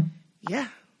 yeah.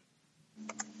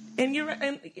 And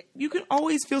you can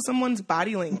always feel someone's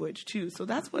body language, too. So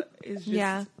that's what is just...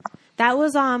 Yeah. That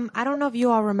was, I don't know if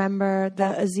you all remember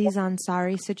the Aziz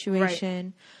Ansari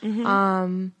situation. Right.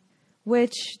 Mm-hmm.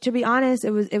 Which, to be honest,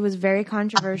 it was very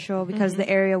controversial because the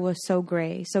area was so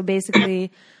gray. So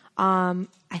basically, I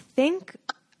think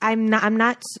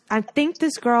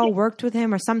this girl worked with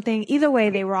him or something. Either way,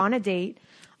 they were on a date.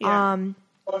 Yeah.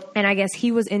 And I guess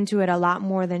he was into it a lot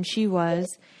more than she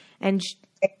was. And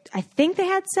I think they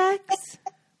had sex.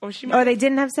 Or they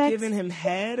didn't have sex. Giving him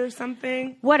head or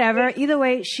something. Whatever. Either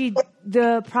way, she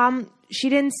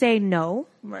didn't say no.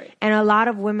 Right. And a lot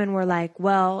of women were like,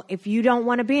 well, if you don't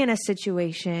want to be in a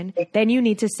situation, then you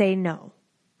need to say no.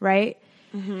 Right?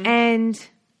 Mm-hmm. And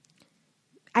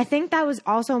I think that was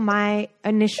also my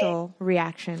initial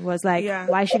reaction was like,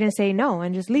 why she didn't say no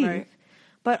and just leave. Right.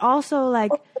 But also,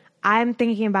 like, I'm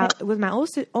thinking about with my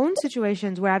own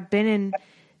situations where I've been in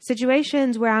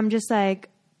situations where I'm just like,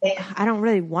 I don't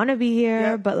really want to be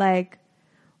here, but like,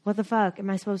 what the fuck am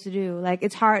I supposed to do? Like,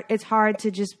 it's hard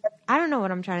to just, I don't know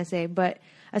what I'm trying to say, but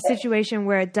a situation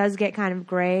where it does get kind of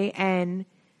gray and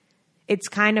it's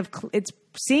kind of, it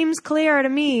seems clear to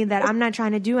me that I'm not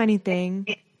trying to do anything.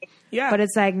 Yeah. But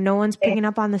it's like, no one's picking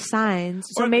up on the signs.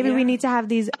 So maybe we need to have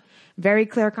these very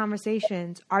clear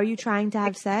conversations. Are you trying to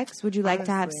have sex? Would you like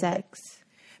to have sex?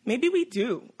 Maybe we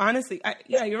do. Honestly,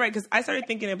 you're right. Because I started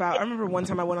thinking about. I remember one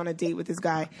time I went on a date with this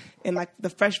guy in like my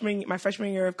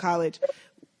freshman year of college.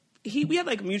 We had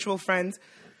like mutual friends,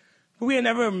 but we had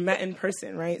never met in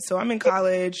person, right? So I'm in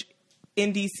college.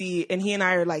 in DC, and he and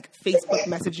I are like Facebook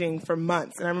messaging for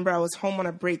months. And I remember I was home on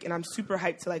a break, and I'm super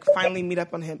hyped to like finally meet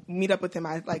up with him.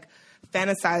 I like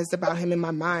fantasized about him in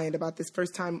my mind, about this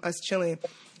first time us chilling.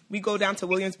 We go down to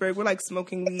Williamsburg. We're like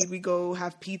smoking weed. We go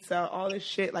have pizza, all this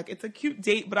shit. Like, it's a cute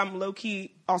date, but I'm low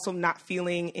key also not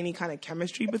feeling any kind of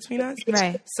chemistry between us.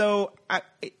 Right. So I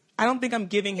don't think I'm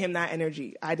giving him that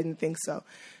energy. I didn't think so.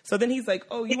 So then he's like,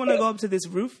 oh, you want to go up to this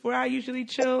roof where I usually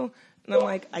chill? And I'm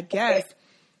like, I guess.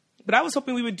 But I was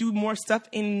hoping we would do more stuff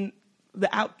in the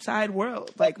outside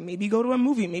world. Like, maybe go to a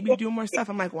movie, maybe do more stuff.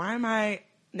 I'm like, why am I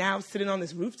now sitting on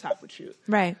this rooftop with you?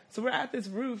 Right. So we're at this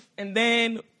roof, and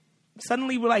then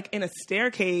suddenly we're like in a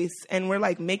staircase, and we're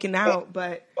like making out.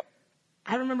 But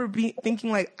I remember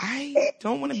thinking like, I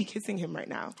don't want to be kissing him right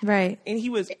now. Right. And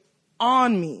he was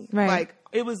on me. Right. Like,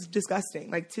 it was disgusting,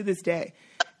 like, to this day.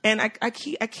 And I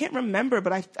can't remember,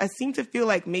 but I seem to feel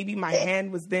like maybe my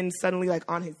hand was then suddenly like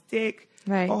on his dick.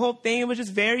 Right. The whole thing, it was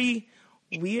just very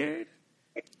weird.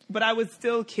 But I was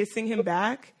still kissing him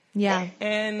back. Yeah.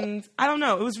 And I don't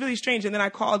know, it was really strange. And then I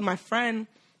called my friend.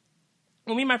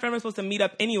 Well, me and my friend were supposed to meet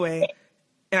up anyway.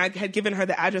 And I had given her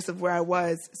the address of where I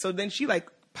was. So then she like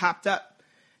popped up.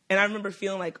 And I remember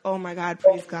feeling like, oh my God,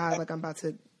 praise God, like I'm about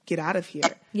to get out of here.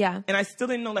 Yeah. And I still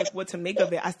didn't know like what to make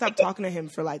of it. I stopped talking to him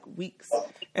for like weeks.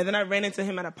 And then I ran into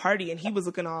him at a party, and he was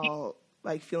looking all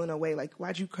like feeling away, like,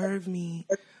 why'd you curve me?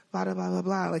 Blah, blah, blah, blah,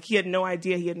 blah. Like, he had no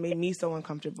idea he had made me so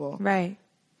uncomfortable. Right.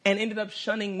 And ended up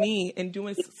shunning me and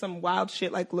doing some wild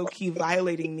shit, like low-key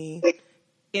violating me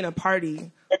in a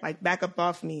party, like back up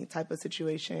off me type of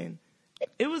situation.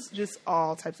 It was just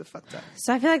all types of fucked up.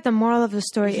 So I feel like the moral of the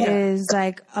story is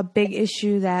like a big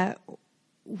issue that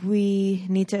we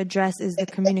need to address is the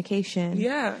communication.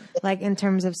 Yeah. Like, in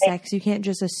terms of sex, you can't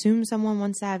just assume someone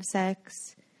wants to have sex.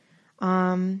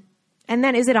 And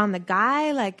then is it on the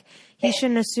guy? Like, he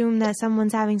shouldn't assume that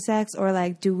someone's having sex, or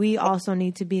like, do we also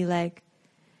need to be like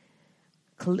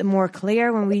more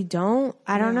clear when we don't?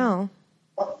 I don't know.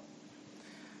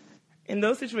 In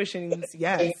those situations,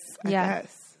 yes, I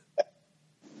guess.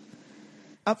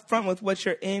 Upfront with what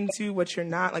you're into, what you're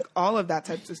not, like all of that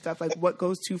types of stuff, like what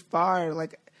goes too far.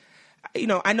 Like, you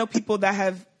know, I know people that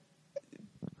have,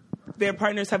 their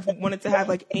partners have wanted to have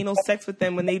like anal sex with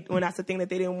them when that's the thing that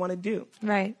they didn't want to do.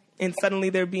 Right. And suddenly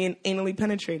they're being anally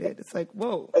penetrated. It's like,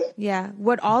 whoa. Yeah.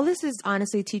 What all this is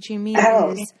honestly teaching me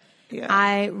is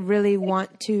I really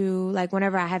want to, like,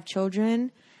 whenever I have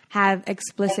children, have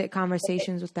explicit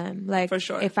conversations with them. Like, for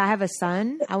sure. If I have a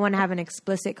son, I want to have an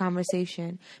explicit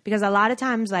conversation, because a lot of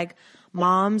times, like,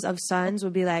 moms of sons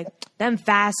would be like, them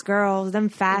fast girls.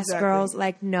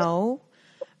 Like, no,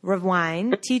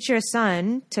 rewind, teach your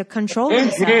son to control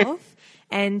himself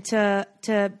and to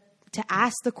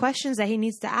ask the questions that he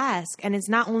needs to ask. And it's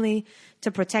not only to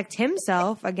protect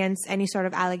himself against any sort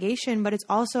of allegation, but it's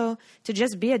also to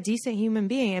just be a decent human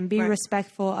being and be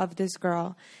respectful of this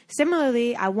girl.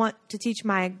 Similarly, I want to teach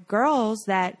my girls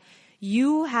that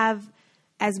you have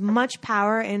as much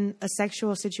power in a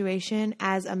sexual situation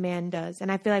as a man does.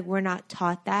 And I feel like we're not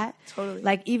taught that. Totally.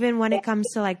 Like, even when it comes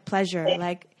to like pleasure,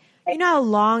 like, you know how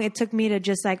long it took me to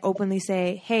just like openly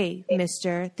say, hey,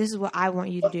 mister, this is what I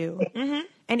want you to do. Mm-hmm.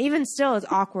 And even still, it's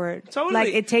awkward. Totally.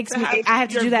 Like, it takes me, I have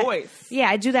to do that. Voice. Yeah,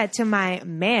 I do that to my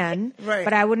man, right.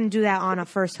 But I wouldn't do that on a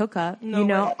first hookup. No you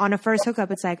know, way. On a first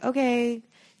hookup, it's like, okay,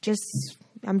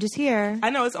 I'm just here.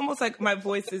 I know, it's almost like my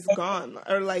voice is gone.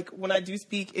 Or like when I do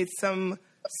speak, it's some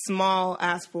small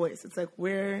ass voice. It's like,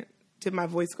 where did my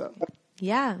voice go?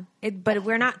 Yeah. But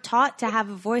we're not taught to have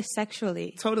a voice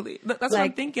sexually. Totally. That's what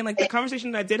I'm thinking. Like, the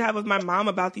conversation that I did have with my mom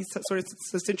about these sort of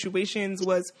situations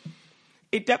was,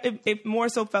 it more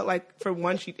so felt like, for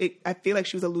one, I feel like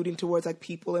she was alluding towards like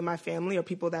people in my family or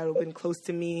people that have been close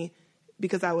to me,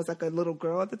 because I was like a little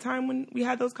girl at the time when we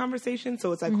had those conversations.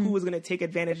 So it's like, who was going to take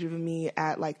advantage of me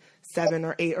at like 7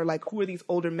 or 8, or like, who are these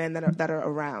older men that are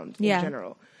around in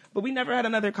general? But we never had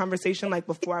another conversation like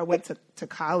before I went to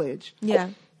college. Yeah.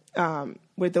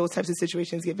 Where those types of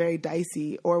situations get very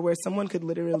dicey, or where someone could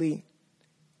literally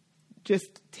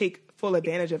just take full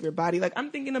advantage of your body. Like,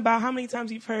 I'm thinking about how many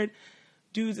times you've heard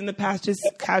dudes in the past just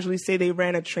casually say they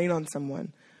ran a train on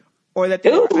someone, or that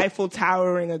they were Eiffel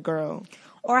Towering a girl.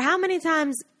 Or how many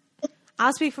times,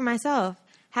 I'll speak for myself,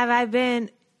 it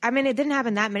didn't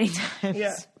happen that many times.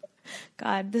 Yeah.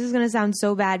 God, this is going to sound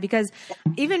so bad, because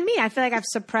even me, I feel like I've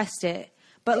suppressed it.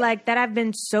 But like, that I've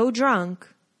been so drunk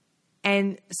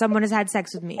and someone has had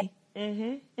sex with me.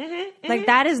 Like,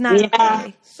 that is not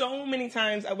okay. So many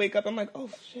times I wake up, I'm like, oh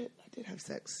shit, I did have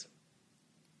sex.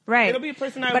 Right. It'll be a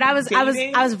person but I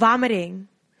was vomiting.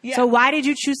 Yeah. So why did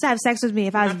you choose to have sex with me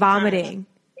if I was vomiting?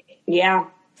 Yeah.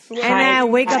 And then I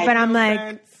wake up and I'm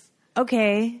like,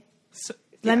 okay,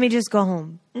 let me just go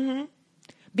home. Mm-hmm.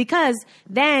 Because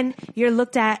then you're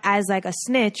looked at as like a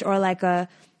snitch or like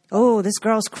oh, this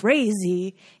girl's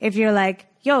crazy. If you're like,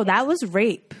 yo, that was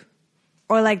rape.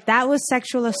 Or like, that was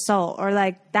sexual assault. Or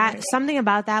like, that something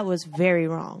about that was very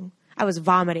wrong. I was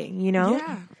vomiting, you know?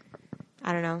 Yeah.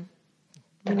 I don't know.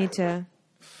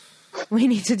 We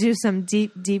need to do some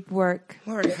deep work.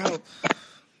 Lord help.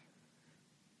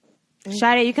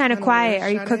 Sade, you kind of quiet. Are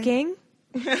you cooking?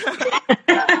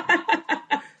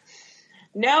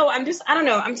 No, I don't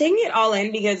know. I'm taking it all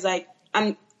in because like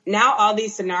now all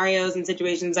these scenarios and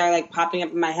situations are like popping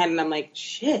up in my head and I'm like,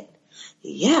 shit,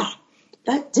 yeah,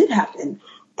 that did happen.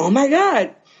 Oh my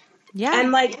God. Yeah.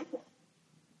 And like,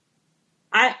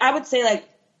 I would say like,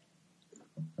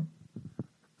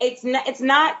 it's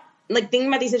not like thinking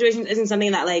about these situations isn't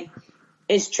something that like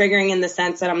is triggering in the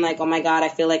sense that I'm like, oh my God, I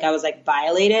feel like I was like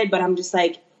violated, but I'm just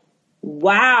like,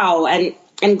 wow.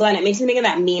 And Glenn, it makes me think of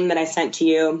that meme that I sent to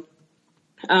you.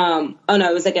 Oh no,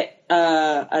 it was like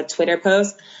a Twitter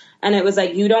post and it was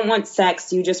like, you don't want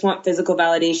sex. You just want physical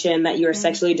validation that you are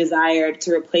sexually desired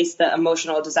to replace the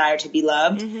emotional desire to be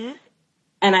loved. Mm-hmm.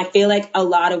 And I feel like a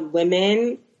lot of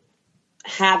women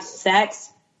have sex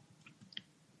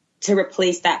to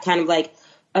replace that kind of like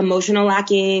emotional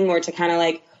lacking or to kind of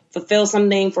like fulfill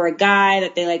something for a guy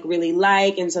that they like really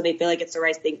like. And so they feel like it's the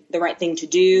right thing to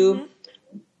do. Mm-hmm.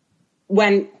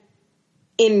 When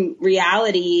in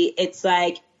reality, it's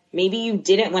like, maybe you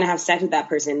didn't want to have sex with that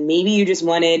person. Maybe you just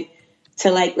wanted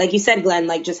to like you said, Glenn,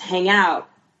 like just hang out.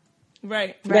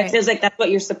 Right. But it feels like that's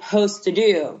what you're supposed to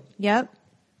do. Yep.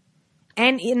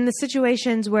 And in the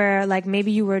situations where like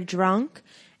maybe you were drunk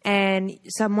and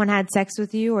someone had sex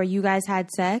with you or you guys had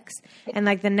sex and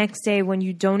like the next day when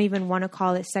you don't even want to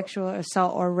call it sexual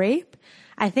assault or rape,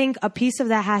 I think a piece of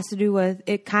that has to do with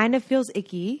it kind of feels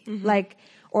icky, mm-hmm. like,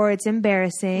 or it's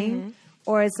embarrassing, mm-hmm.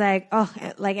 or it's like, oh,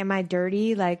 like, am I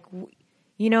dirty? Like,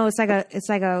 you know, it's like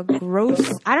a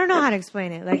gross, I don't know how to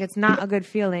explain it. Like, it's not a good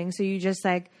feeling. So you just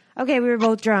like, okay, we were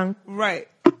both drunk. Right.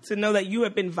 To know that you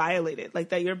have been violated, like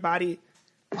that your body,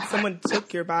 someone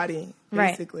took your body,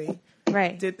 basically.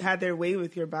 Right. Had their way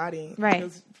with your body. Right. It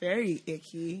was very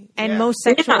icky. And most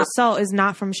sexual assault is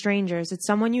not from strangers. It's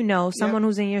someone you know, someone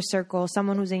who's in your circle,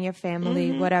 someone who's in your family,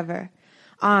 mm-hmm. whatever.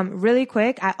 Really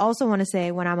quick, I also want to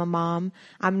say when I'm a mom,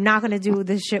 I'm not going to do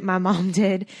this shit my mom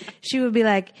did. She would be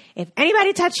like, if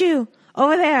anybody touch you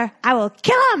over there, I will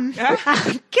kill him.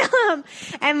 I'll kill him.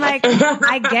 And like,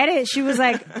 I get it. She was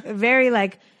like, very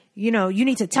like, you know, you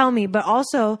need to tell me. But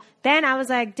also then I was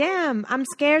like, damn, I'm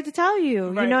scared to tell you.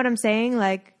 Right. You know what I'm saying?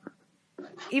 Like,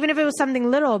 even if it was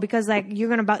something little, because like you're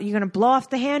going to blow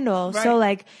off the handle. Right. So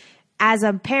like as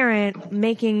a parent,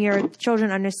 making your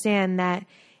children understand that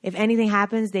if anything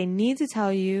happens, they need to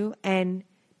tell you and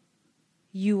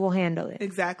you will handle it.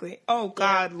 Exactly. Oh,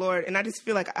 God, Lord. And I just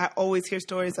feel like I always hear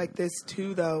stories like this,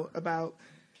 too, though, about...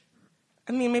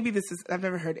 I mean, maybe this is... I've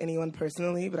never heard anyone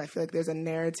personally, but I feel like there's a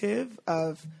narrative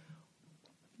of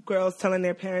girls telling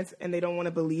their parents and they don't want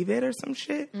to believe it or some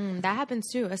shit. That happens,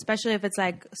 too, especially if it's,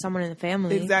 like, someone in the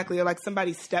family. Exactly. Or, like,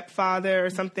 somebody's stepfather or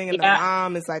something, and the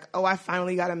mom is like, oh, I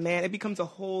finally got a man. It becomes a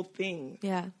whole thing.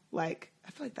 Yeah. Like... I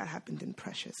feel like that happened in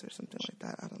Precious or something like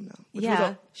that. I don't know.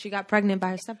 Yeah, she got pregnant by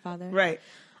her stepfather. Right.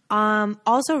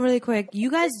 Also, really quick,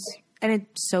 you guys, and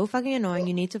it's so fucking annoying,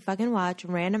 you need to fucking watch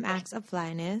Random Acts of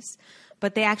Flyness,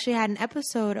 but they actually had an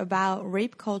episode about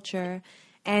rape culture,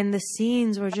 and the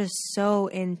scenes were just so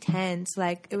intense.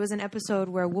 Like, it was an episode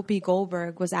where Whoopi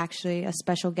Goldberg was actually a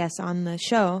special guest on the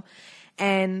show,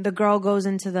 and the girl goes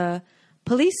into the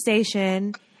police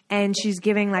station, and she's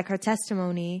giving, like, her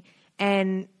testimony,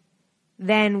 and...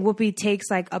 Then Whoopi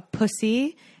takes like a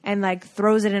pussy and like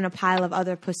throws it in a pile of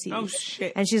other pussies. Oh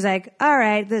shit! And she's like, "All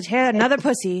right, here another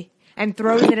pussy," and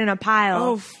throws it in a pile.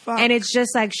 Oh fuck! And it's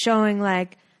just like showing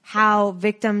like how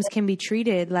victims can be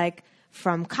treated, like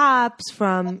from cops,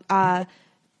 from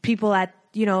people at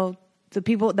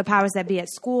the powers that be at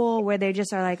school, where they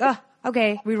just are like, "Oh,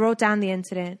 okay, we wrote down the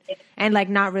incident," and like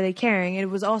not really caring. It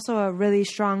was also a really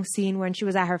strong scene when she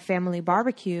was at her family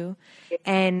barbecue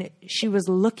and she was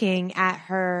looking at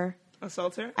her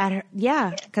assaulter.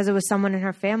 Because it was someone in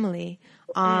her family,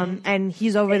 and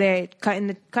he's over there cutting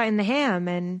the ham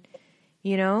and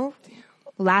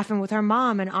laughing with her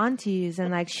mom and aunties,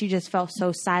 and like she just felt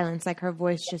so silenced, like her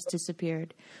voice just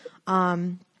disappeared.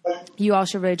 You all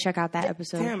should really check out that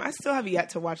episode. Damn, I still have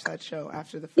yet to watch that show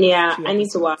after the first I need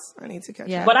to watch. I need to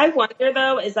catch up. What I wonder,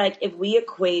 though, is, like, if we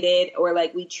equated or,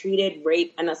 like, we treated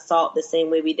rape and assault the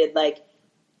same way we did, like,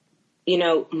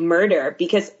 murder.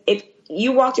 Because if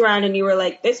you walked around and you were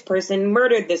like, this person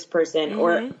murdered this person,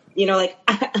 or, you know, like,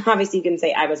 obviously you can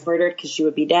say I was murdered because she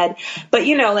would be dead. But,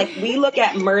 you know, like, we look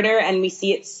at murder and we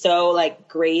see it so, like,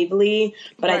 gravely.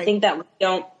 But I think that we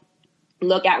don't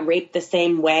look at rape the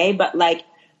same way. But, like,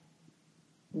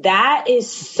 that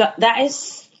is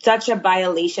such a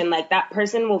violation. Like, that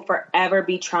person will forever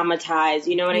be traumatized.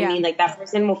 You know what I mean? Like, that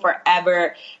person will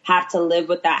forever have to live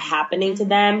with that happening to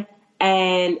them.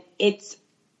 And it's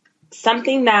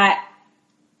something that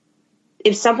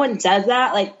if someone does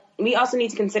that, like, we also need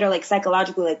to consider, like,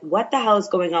 psychologically, like, what the hell is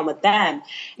going on with them?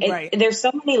 There's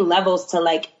so many levels to,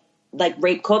 like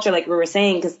rape culture, like we were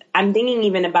saying, because I'm thinking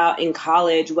even about in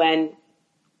college when,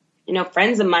 you know,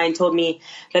 friends of mine told me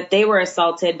that they were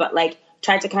assaulted, but, like,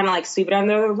 tried to kind of, like, sweep it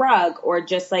under the rug, or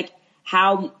just, like,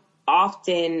 how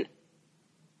often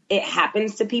it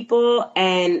happens to people,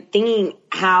 and thinking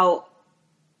how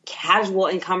casual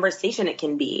in conversation it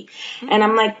can be. And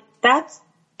I'm like,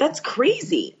 that's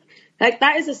crazy. Like,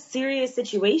 that is a serious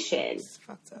situation. It's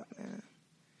fucked up, man.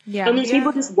 Yeah. And these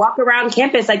people just walk around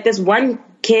campus. Like, this one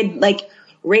kid, like,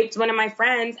 raped one of my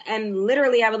friends, and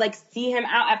literally I would, like, see him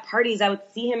out at parties. I would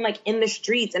see him, like, in the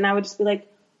streets, and I would just be like,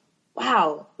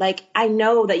 wow, like, I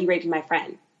know that you raped my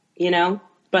friend, you know?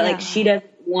 But, like, she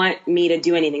doesn't want me to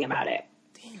do anything about it.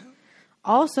 Damn.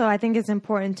 Also, I think it's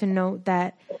important to note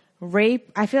that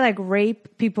rape, I feel like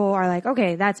rape, people are like,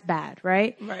 okay, that's bad,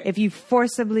 right? Right. If you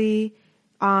forcibly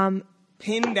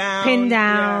pin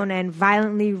down and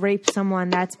violently rape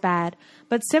someone, that's bad.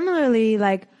 But similarly,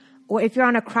 like, if you're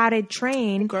on a crowded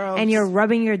train and you're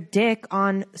rubbing your dick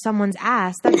on someone's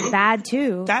ass, that's bad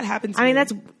too. That happens to me.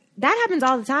 that happens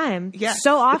all the time. Yeah.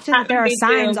 So often that there are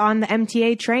signs on the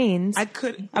MTA trains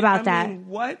about that.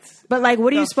 What? But, like,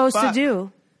 what are you supposed to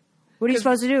do? What are you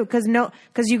supposed to do? Because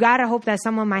you got to hope that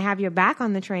someone might have your back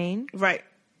on the train. Right.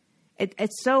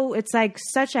 It's like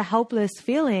such a helpless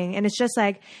feeling. And it's just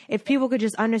like, if people could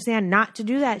just understand not to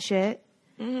do that shit.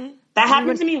 Mm-hmm. That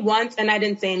happened to me once and I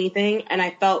didn't say anything. And I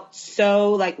felt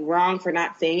so, like, wrong for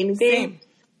not saying anything. Same.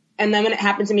 And then when it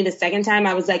happened to me the second time,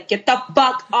 I was like, get the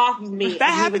fuck off of me.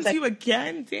 That happened to you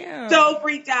again? Damn. So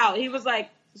freaked out. He was, like,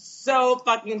 so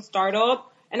fucking startled.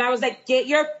 And I was like, get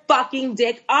your fucking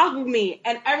dick off of me.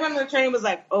 And everyone on the train was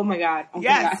like, oh my God. Oh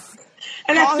yes. My God.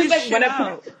 And I just, like, went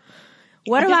up.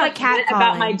 What about catcalling?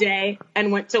 About my day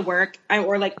and went to work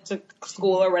or, like, to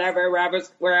school or whatever, where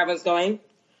I was going.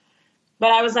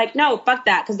 But I was like, no, fuck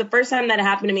that. Because the first time that it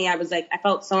happened to me, I was like, I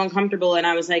felt so uncomfortable. And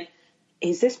I was like,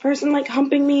 is this person, like,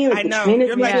 humping me? Like, I know. The train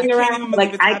is moving around.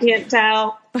 Like, I can't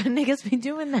tell. But niggas be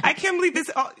doing that. I can't believe this.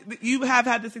 You have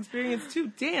had this experience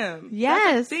too. Damn.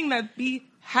 Yes. That's a thing that be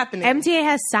happening. MTA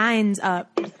has signs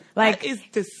up. Like, that is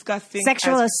disgusting.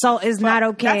 Sexual assault is not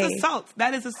okay. That's assault.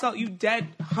 That is assault. You dead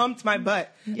humped my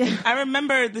butt. Yeah. I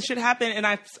remember the shit happened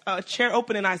and a chair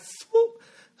opened and I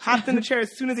hopped in the chair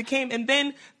as soon as it came. And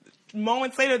then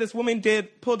moments later, this woman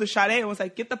pulled the Sade and was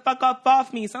like, get the fuck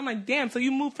off me. So I'm like, damn, so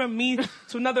you moved from me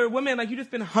to another woman. Like, you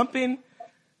just been humping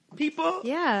people?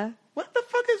 Yeah. What the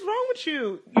fuck is wrong with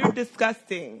you? You're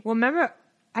disgusting. Well, remember,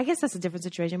 I guess that's a different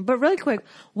situation. But really quick,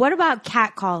 what about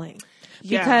catcalling?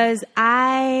 Yeah. Because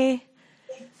I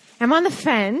am on the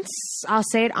fence. I'll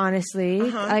say it honestly.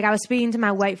 Like, I was speaking to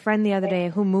my white friend the other day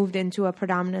who moved into a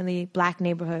predominantly black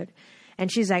neighborhood.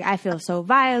 And she's like, I feel so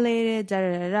violated,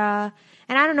 da-da-da-da.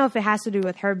 And I don't know if it has to do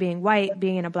with her being white,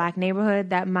 being in a black neighborhood,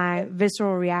 that my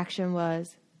visceral reaction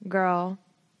was, girl.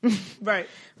 Right.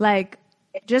 Like,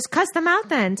 just cuss them out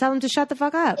then. Tell them to shut the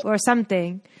fuck up or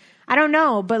something. I don't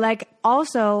know. But, like,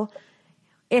 also,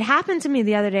 it happened to me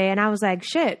the other day and I was like,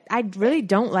 shit, I really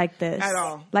don't like this. At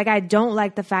all. Like, I don't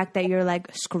like the fact that you're,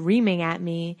 like, screaming at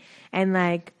me and,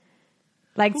 like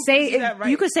say, right?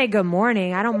 You could say good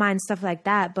morning. I don't mind stuff like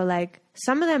that. But, like,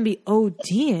 some of them be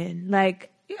ODing. Like,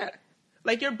 yeah.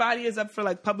 Like, your body is up for,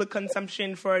 like, public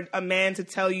consumption for a man to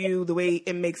tell you the way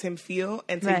it makes him feel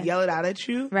and to yell it out at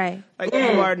you. Right. Like,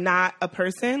 you are not a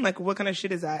person. Like, what kind of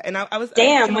shit is that? And I was...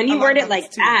 Damn, when you word it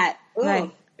like that. Right.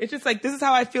 It's just like, this is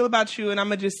how I feel about you, and I'm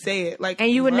going to just say it. Like,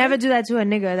 and you would what? never do that to a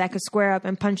nigga that could square up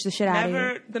and punch the shit out of you.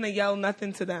 Never going to yell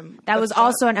nothing to them. That was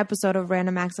also an episode of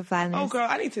Random Acts of Flatness. Oh, girl,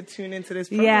 I need to tune into this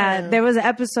program. Yeah, there was an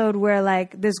episode where,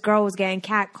 like, this girl was getting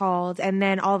catcalled, and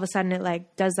then all of a sudden it,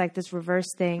 like, does, like, this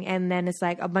reverse thing, and then it's,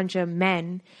 like, a bunch of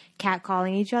men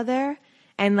catcalling each other,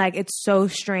 and, like, it's so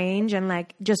strange, and,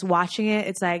 like, just watching it,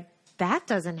 it's, like, that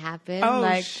doesn't happen. Oh,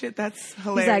 like, shit, that's he's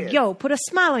hilarious. like, yo, put a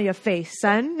smile on your face,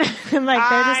 son. And like,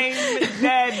 they're just, I'm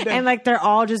dead. and like, they're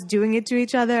all just doing it to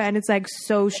each other. And it's like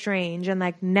so strange and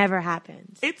like never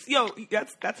happens. It's,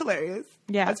 that's hilarious.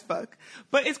 Yeah. As fuck.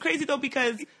 But it's crazy though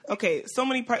because, okay, so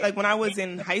many parts, like when I was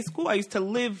in high school, I used to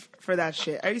live for that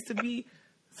shit. I used to be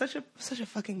such a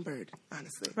fucking bird,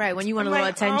 honestly. Right, when you want a I'm little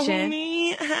like, attention. Oh,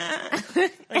 me.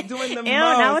 Like doing the Ew,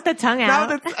 most. not with the tongue out.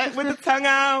 With the tongue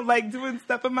out, like doing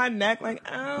stuff in my neck, like,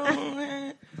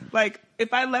 oh. Like,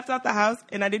 if I left out the house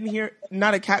and I didn't hear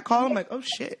not a cat call, I'm like, oh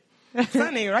shit.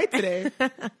 Something ain't right today.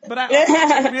 But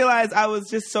I also realized I was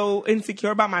just so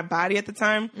insecure about my body at the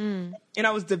time. And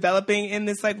I was developing in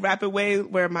this like rapid way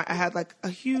where I had like a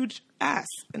huge ass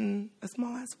and a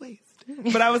small ass waist.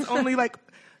 But I was only like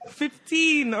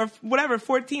 15 or whatever,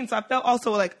 14. So I felt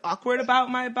also like awkward about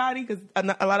my body because a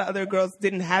lot of other girls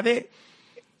didn't have it.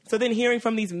 So then hearing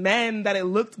from these men that it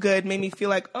looked good made me feel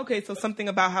like, okay, so something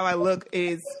about how I look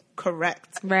is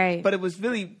correct. Right. But it was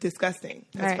really disgusting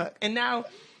as Right. fuck. And now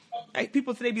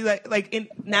people today be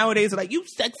nowadays are like, you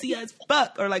sexy as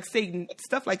fuck, or like saying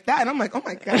stuff like that. And I'm like, oh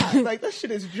my God, like that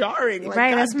shit is jarring. Like,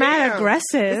 Right, that's mad goddamn.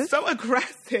 aggressive. It's so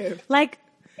aggressive. Like,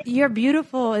 you're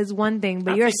beautiful is one thing,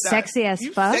 but you're Like that. sexy as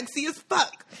You fuck. sexy as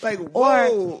fuck. Like,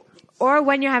 whoa. Or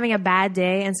when you're having a bad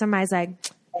day and somebody's like,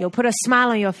 yo, put a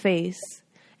smile on your face.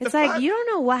 It's The like, fuck? you don't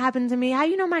know what happened to me. How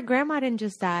you know my grandma didn't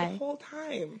just The die? whole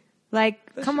time.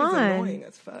 Like, That come shit is on. annoying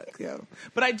as fuck, yo.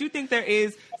 But I do think there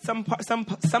is some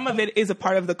of it is a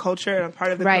part of the culture and a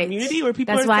part of the Right. community where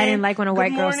people That's are why I saying didn't like when a good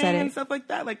white girl morning said it. and stuff like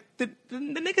that. Like the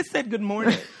nigga said good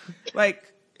morning. Like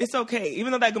it's okay,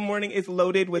 even though that good morning is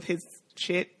loaded with his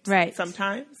shit. Right.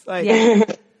 Sometimes, like Yeah.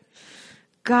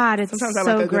 God, it's sometimes I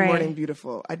so like a great. good morning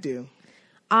beautiful. I do.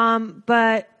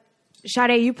 But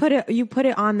Sade, you put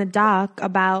it on the doc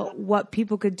about what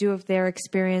people could do if they're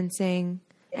experiencing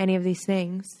any of these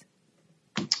things.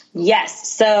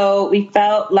 Yes. So we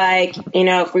felt like,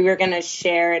 if we were going to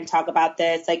share and talk about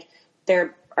this, like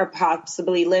there are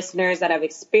possibly listeners that have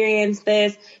experienced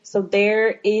this. So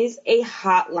there is a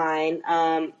hotline.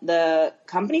 The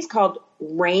company's called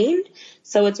RAIN.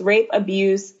 So it's Rape,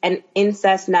 Abuse, and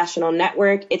Incest National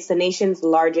Network. It's the nation's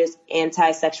largest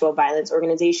anti-sexual violence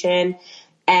organization.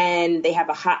 And they have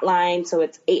a hotline. So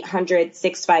it's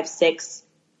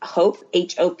 800-656-HOPE,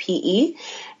 HOPE.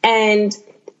 And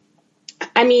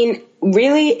I mean,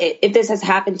 really, if this has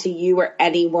happened to you or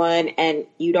anyone and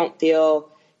you don't feel,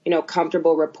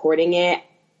 comfortable reporting it,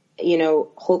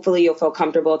 hopefully you'll feel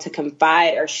comfortable to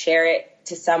confide or share it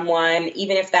to someone,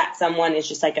 even if that someone is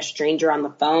just like a stranger on the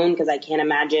phone, because I can't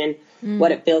imagine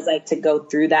what it feels like to go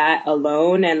through that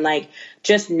alone. And like,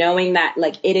 just knowing that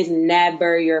like, it is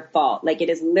never your fault. Like, it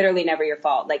is literally never your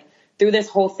fault. Like through this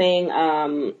whole thing,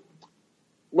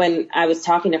 when I was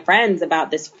talking to friends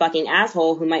about this fucking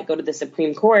asshole who might go to the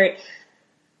Supreme Court,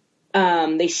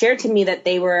 they shared to me that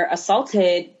they were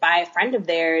assaulted by a friend of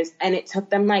theirs, and it took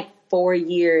them like 4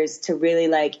 years to really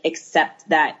like accept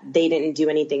that they didn't do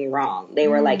anything wrong. They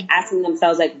were like asking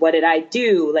themselves, like, what did I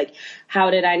do? Like, how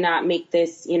did I not make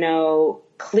this,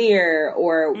 clear?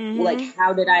 Or like,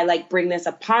 how did I like bring this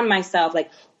upon myself?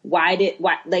 Like,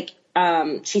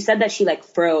 she said that she like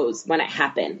froze when it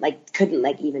happened, like couldn't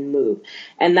like even move.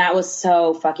 And that was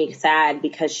so fucking sad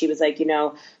because she was like,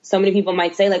 so many people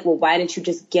might say like, well, why didn't you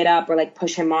just get up or like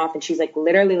push him off? And she's like,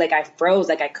 literally, like I froze,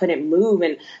 like I couldn't move.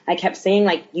 And I kept saying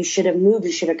like, you should have moved,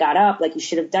 you should have got up, like you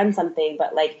should have done something.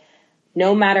 But like,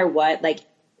 no matter what, like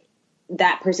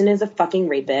that person is a fucking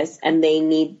rapist and they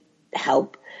need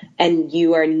help. And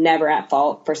you are never at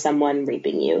fault for someone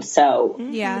raping you. So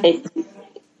Yeah.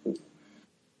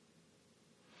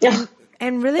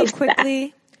 And really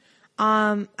quickly,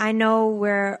 I know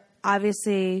we're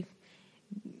obviously,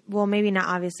 well, maybe not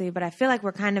obviously, but I feel like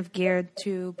we're kind of geared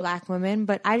to Black women.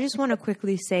 But I just want to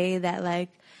quickly say that like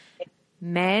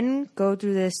men go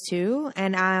through this too,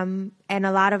 and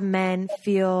a lot of men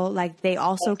feel like they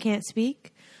also can't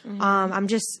speak. I'm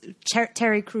just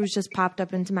Terry Crews just popped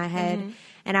up into my head,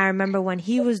 and I remember when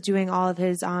he was doing all of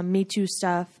his Me Too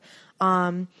stuff.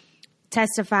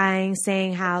 Testifying,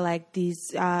 saying how like these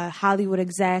Hollywood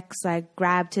execs like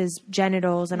grabbed his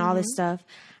genitals and all this stuff.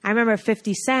 I remember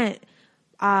 50 Cent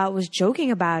was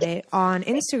joking about it on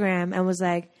Instagram and was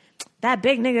like, that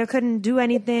big nigga couldn't do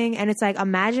anything. And it's like,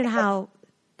 imagine how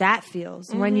that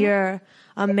feels when you're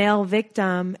a male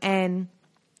victim and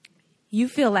you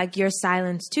feel like you're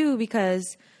silenced too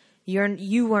because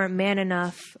you weren't man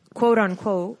enough, quote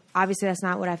unquote. Obviously, that's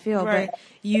not what I feel, Right. but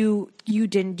you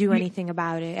didn't do anything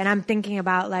about it. And I'm thinking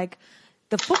about like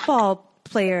the football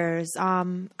players.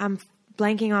 I'm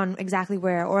blanking on exactly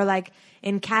where, or like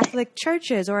in Catholic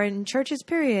churches or in churches,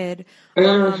 period,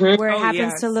 where it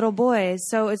happens to little boys.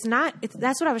 So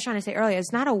that's what I was trying to say earlier.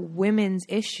 It's not a women's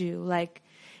issue. Like,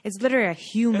 it's literally a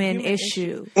human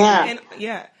issue. Yeah. And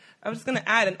I was going to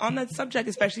add, and on that subject,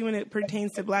 especially when it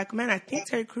pertains to black men, I think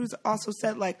Terry Crews also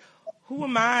said, like, who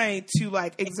am I to,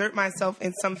 like, exert myself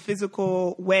in some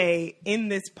physical way in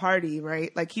this party,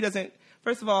 right? Like, he doesn't,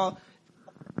 first of all,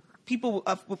 people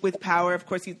with power, of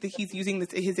course, he's using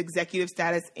his executive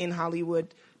status in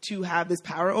Hollywood to have this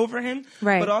power over him.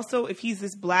 Right. But also, if he's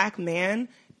this black man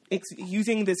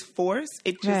using this force,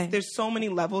 there's so many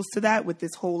levels to that with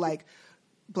this whole, like,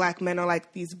 black men are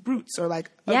like these brutes or like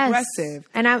aggressive.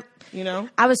 And I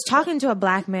was talking to a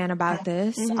black man about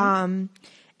this.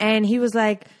 And he was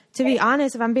like, to be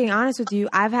honest, if I'm being honest with you,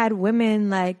 I've had women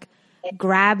like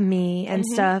grab me and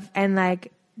stuff, and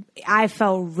like I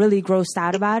felt really grossed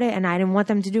out about it and I didn't want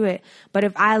them to do it. But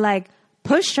if I like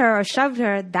pushed her or shoved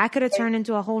her, that could have turned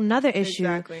into a whole nother issue.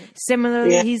 Exactly.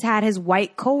 Similarly, he's had his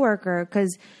white coworker,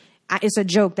 because it's a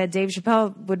joke that Dave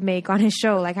Chappelle would make on his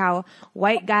show, like how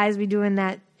white guys be doing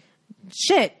that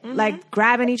shit, like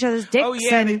grabbing each other's dicks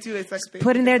and they do. It's like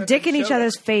putting their dick in each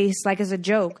other's face, like as a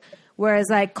joke. Whereas,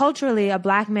 like, culturally, a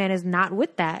black man is not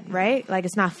with that, right? Like,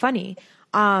 it's not funny.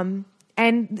 And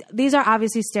these are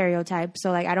obviously stereotypes,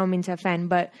 so like I don't mean to offend,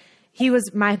 but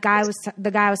the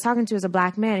guy I was talking to was a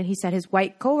black man, and he said his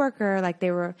white coworker, like,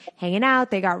 they were hanging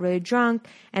out, they got really drunk,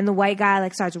 and the white guy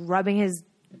like starts rubbing his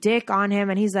dick on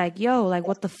him, and he's like, yo, like,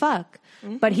 what the fuck?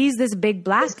 But he's this big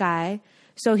black guy,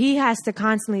 so he has to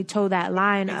constantly toe that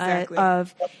line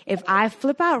of, if I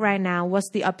flip out right now, what's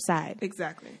the upside?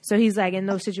 Exactly. So he's like, in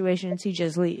those situations, he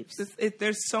just leaves.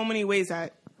 There's so many ways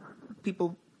that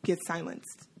people get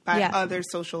silenced by other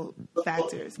social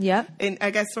factors. Yeah. And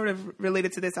I guess sort of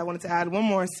related to this, I wanted to add one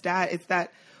more stat. It's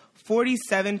that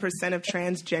 47% of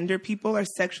transgender people are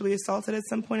sexually assaulted at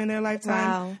some point in their lifetime.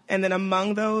 Wow. And then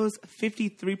among those,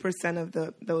 53% of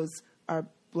those are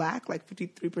black, like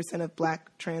 53% of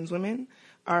black trans women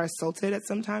are assaulted at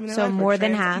some time in their life. So more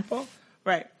than half. People.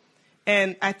 Right.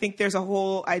 And I think there's a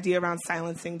whole idea around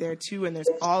silencing there too. And there's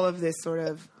all of this sort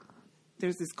of,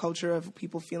 there's this culture of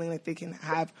people feeling like they can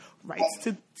have rights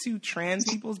to trans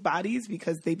people's bodies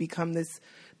because they become this,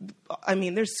 I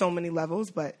mean, there's so many levels,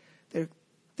 but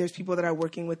there's people that are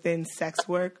working within sex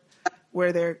work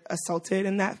where they're assaulted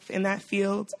in that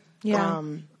field. Yeah.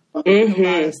 A lot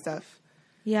of stuff.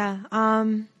 Yeah.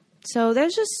 So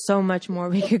there's just so much more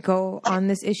we could go on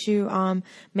this issue.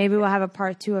 Maybe we'll have a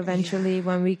part 2 eventually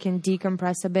when we can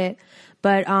decompress a bit.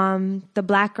 But the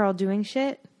black girl doing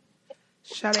shit.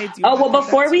 Shall I do? Oh, well,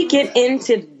 before we get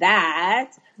into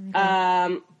that,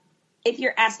 if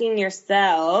you're asking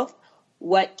yourself,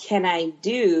 what can I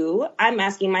do? I'm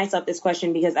asking myself this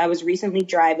question because I was recently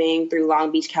driving through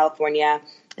Long Beach, California,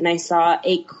 and I saw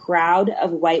a crowd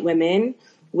of white women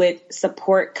with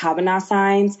support Kavanaugh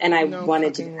signs, and I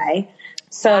wanted to die.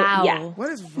 So, yeah. What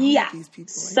is wrong with these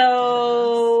people?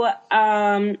 So,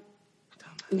 in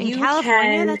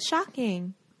California, that's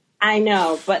shocking. I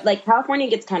know, but like California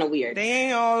gets kind of weird. They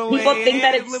ain't all the people way think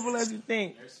that it's liberal as you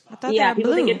think. I thought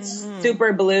people think it's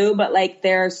super blue, but like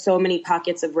there are so many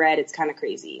pockets of red, it's kind of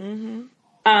crazy.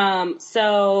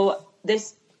 So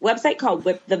this website called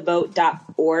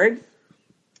whipthevote.org,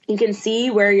 you can see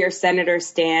where your senator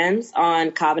stands on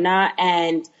Kavanaugh,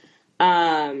 and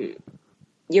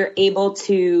you're able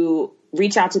to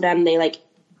reach out to them. They like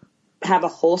have a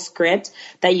whole script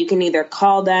that you can either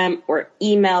call them or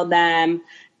email them.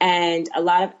 And a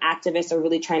lot of activists are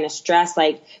really trying to stress,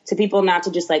 like, to people not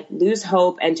to just like lose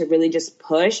hope and to really just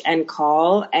push and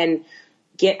call and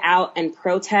get out and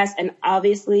protest and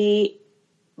obviously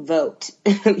vote.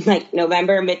 Like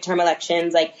November midterm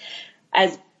elections, like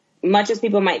as much as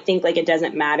people might think like it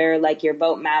doesn't matter, like your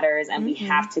vote matters, and we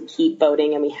have to keep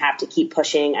voting and we have to keep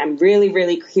pushing. I'm really,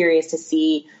 really curious to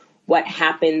see what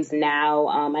happens now.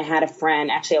 I had a friend,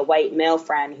 actually a white male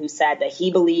friend, who said that he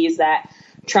believes that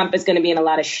Trump is going to be in a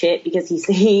lot of shit because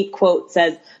he quote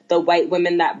says the white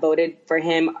women that voted for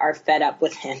him are fed up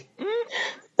with him.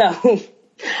 So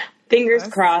fingers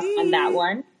crossed on that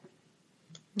one.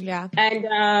 Yeah.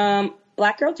 And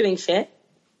black girl doing shit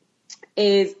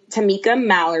is Tamika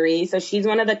Mallory. So she's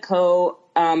one of the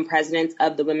co-presidents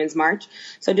of the Women's March.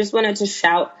 So just wanted to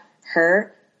shout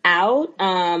her out.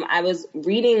 I was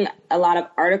reading a lot of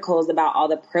articles about all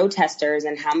the protesters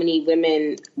and how many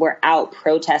women were out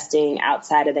protesting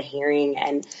outside of the hearing.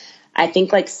 And I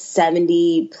think like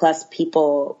 70 plus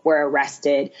people were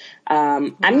arrested.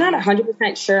 I'm not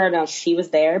 100% sure. No, she was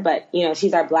there, but you know,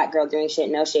 she's our black girl doing shit.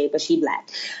 No shade, but she black.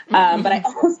 But I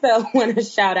also want to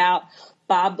shout out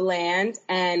Bob Bland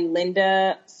and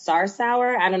Linda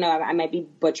Sarsour. I don't know. I might be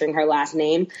butchering her last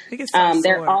name. I think it's Sarsour.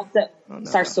 They're also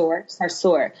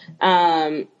Sarsour.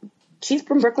 She's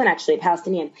from Brooklyn, actually,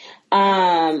 Palestinian.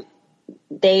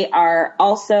 They are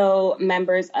also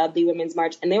members of the Women's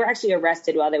March, and they were actually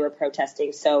arrested while they were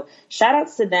protesting. So shout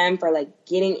outs to them for like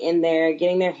getting in there,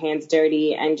 getting their hands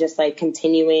dirty, and just like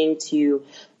continuing to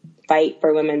fight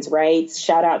for women's rights.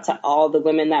 Shout out to all the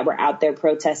women that were out there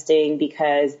protesting,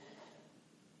 because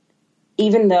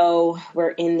even though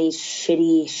we're in these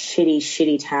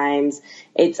shitty times,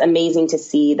 it's amazing to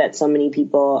see that so many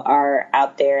people are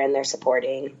out there and they're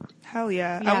supporting. Hell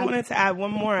yeah. I wanted to add one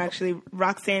more, actually.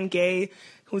 Roxane Gay,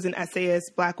 who's an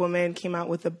essayist, Black woman, came out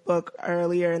with a book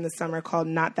earlier in the summer called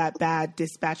Not That Bad,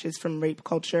 Dispatches from Rape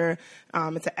Culture.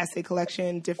 It's an essay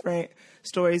collection, different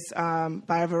stories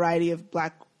by a variety of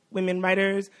Black women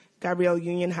writers. Gabrielle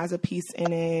Union has a piece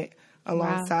in it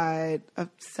alongside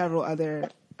several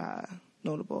other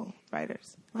notable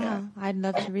writers. Wow, Yeah. I'd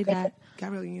love to read that.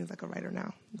 Gabrielle Union is like a writer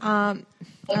now. All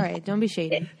right, don't be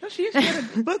shady. No, she had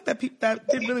a book that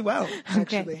did really well,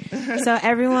 actually. Okay. So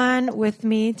everyone with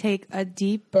me, take a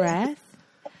deep breath.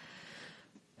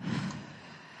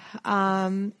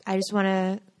 I just want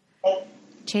to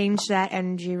change that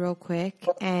energy real quick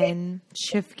and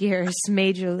shift gears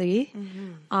majorly.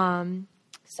 Mm-hmm.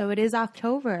 So it is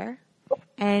October,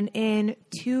 and in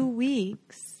 2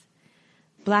 weeks,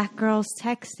 Black Girls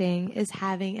Texting is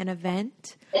having an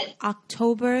event,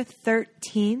 October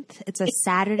 13th. It's a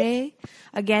Saturday.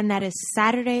 Again, that is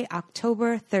Saturday,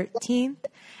 October 13th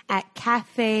at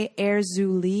Cafe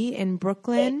Erzuli in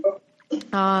Brooklyn.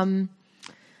 I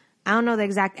don't know the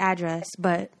exact address,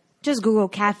 but just Google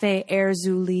Cafe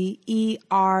Erzuli,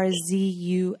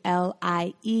 Erzulie.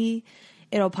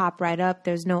 It'll pop right up.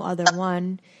 There's no other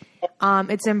one.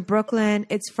 It's in Brooklyn.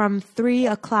 It's from 3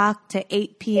 o'clock to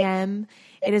 8 p.m.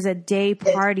 It is a day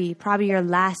party, probably your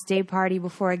last day party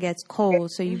before it gets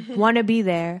cold. So you want to be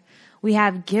there. We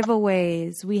have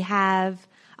giveaways. We have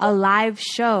a live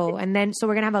show. And then, so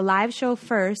we're going to have a live show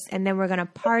first, and then we're going to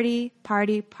party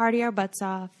our butts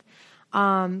off.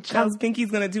 Charles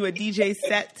Pinky's going to do a DJ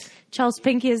set. Charles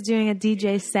Pinky is doing a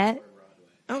DJ set.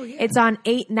 Oh, yeah. It's on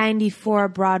 894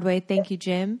 Broadway. Thank you,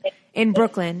 Jim. In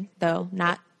Brooklyn, though,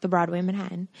 not the Broadway in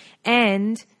Manhattan.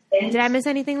 And did I miss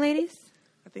anything, ladies?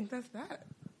 I think that's that.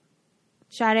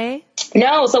 Sade?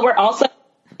 No, so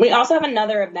we also have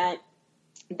another event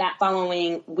that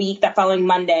following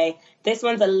Monday. This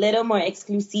one's a little more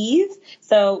exclusive.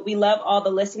 So we love all the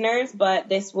listeners, but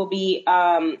this will be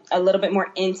a little bit more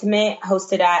intimate,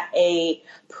 hosted at a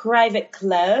private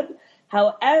club.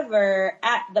 However,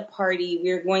 at the party,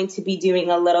 we're going to be doing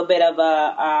a little bit of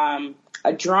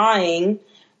a drawing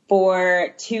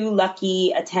for 2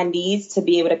 lucky attendees to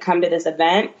be able to come to this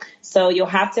event. So you'll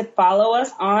have to follow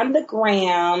us on the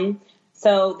gram.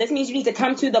 So this means you need to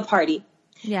come to the party.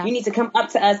 Yeah. You need to come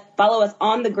up to us, follow us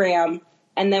on the gram,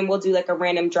 and then we'll do like a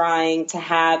random drawing to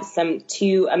have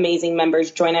 2 amazing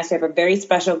members join us. We have a very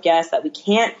special guest that we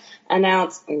can't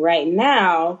announce right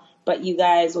now, but you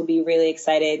guys will be really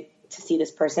excited to see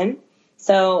this person.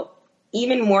 So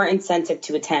even more incentive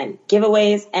to attend,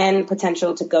 giveaways, and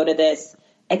potential to go to this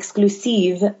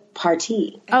exclusive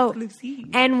party. Oh,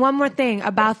 and one more thing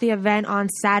about the event on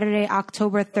Saturday,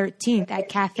 October 13th at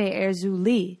Cafe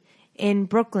Erzuli in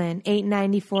Brooklyn,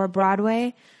 894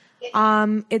 Broadway.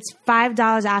 It's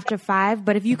 $5 after 5,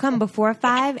 but if you come before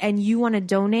 5 and you want to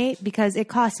donate, because it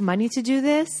costs money to do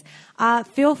this,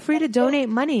 feel free to donate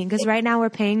money, because right now we're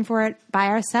paying for it by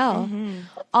ourselves. Mm-hmm.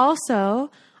 Also,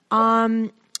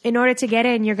 in order to get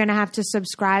in, you're going to have to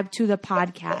subscribe to the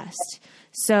podcast.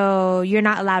 So you're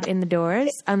not allowed in the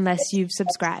doors unless you've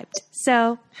subscribed.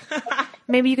 So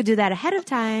maybe you could do that ahead of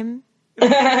time.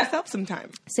 Save yourself some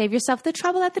time. Save yourself the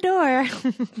trouble at the door.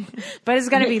 But it's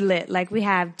going to be lit. Like, we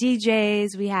have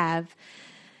DJs.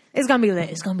 It's going to be lit.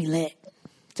 It's going to be lit.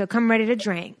 So come ready to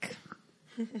drink.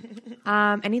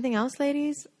 Anything else,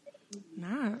 ladies?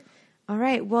 Nah. All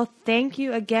right. Well, thank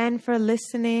you again for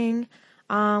listening.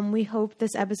 We hope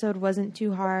this episode wasn't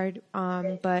too hard.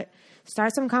 But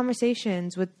start some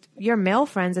conversations with your male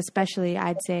friends, especially,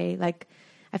 I'd say. Like,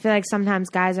 I feel like sometimes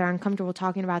guys are uncomfortable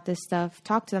talking about this stuff.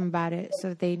 Talk to them about it so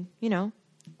that they,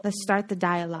 let's start the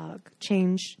dialogue,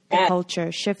 change the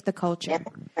culture, shift the culture.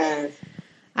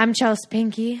 I'm Chelsea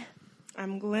Pinky.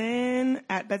 I'm Glenn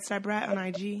at Bedside Brat on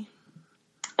IG.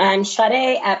 I'm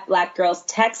Sade at Black Girls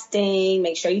Texting.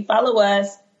 Make sure you follow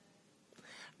us.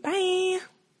 Bye.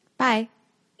 Bye.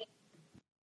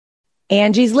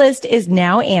 Angie's List is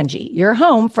now Angie, your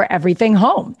home for everything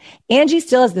home. Angie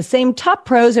still has the same top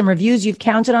pros and reviews you've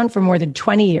counted on for more than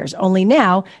 20 years. Only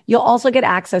now, you'll also get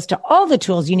access to all the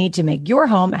tools you need to make your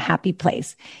home a happy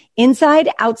place. Inside,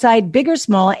 outside, big or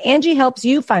small, Angie helps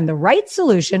you find the right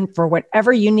solution for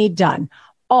whatever you need done,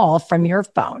 all from your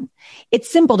phone. It's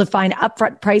simple to find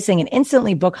upfront pricing and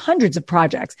instantly book hundreds of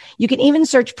projects. You can even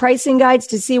search pricing guides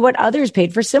to see what others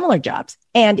paid for similar jobs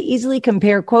and easily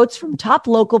compare quotes from top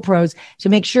local pros to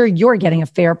make sure you're getting a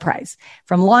fair price.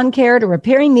 From lawn care to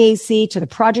repairing the AC to the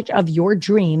project of your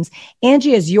dreams,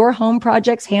 Angie has your home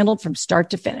projects handled from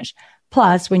start to finish.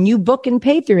 Plus, when you book and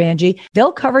pay through Angie,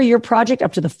 they'll cover your project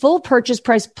up to the full purchase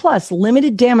price plus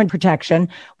limited damage protection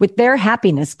with their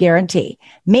happiness guarantee.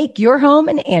 Make your home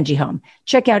an Angie home.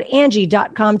 Check out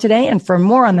Angie.com today. And for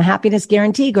more on the happiness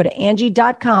guarantee, go to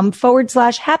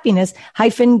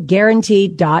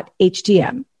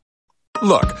Angie.com/happiness-guarantee.htm.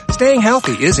 Look, staying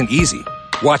healthy isn't easy.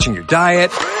 Watching your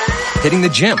diet, hitting the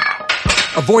gym,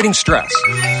 avoiding stress.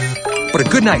 But a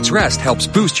good night's rest helps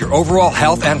boost your overall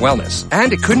health and wellness.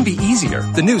 And it couldn't be easier.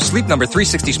 The new Sleep Number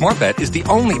 360 Smart Bed is the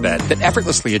only bed that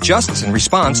effortlessly adjusts and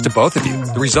responds to both of you.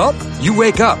 The result? You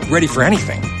wake up ready for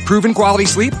anything. Proven quality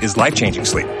sleep is life-changing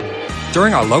sleep.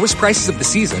 During our lowest prices of the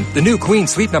season, the new Queen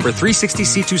Sleep Number 360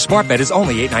 C2 Smart Bed is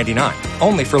only $8.99.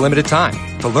 Only for limited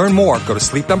time. To learn more, go to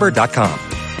sleepnumber.com.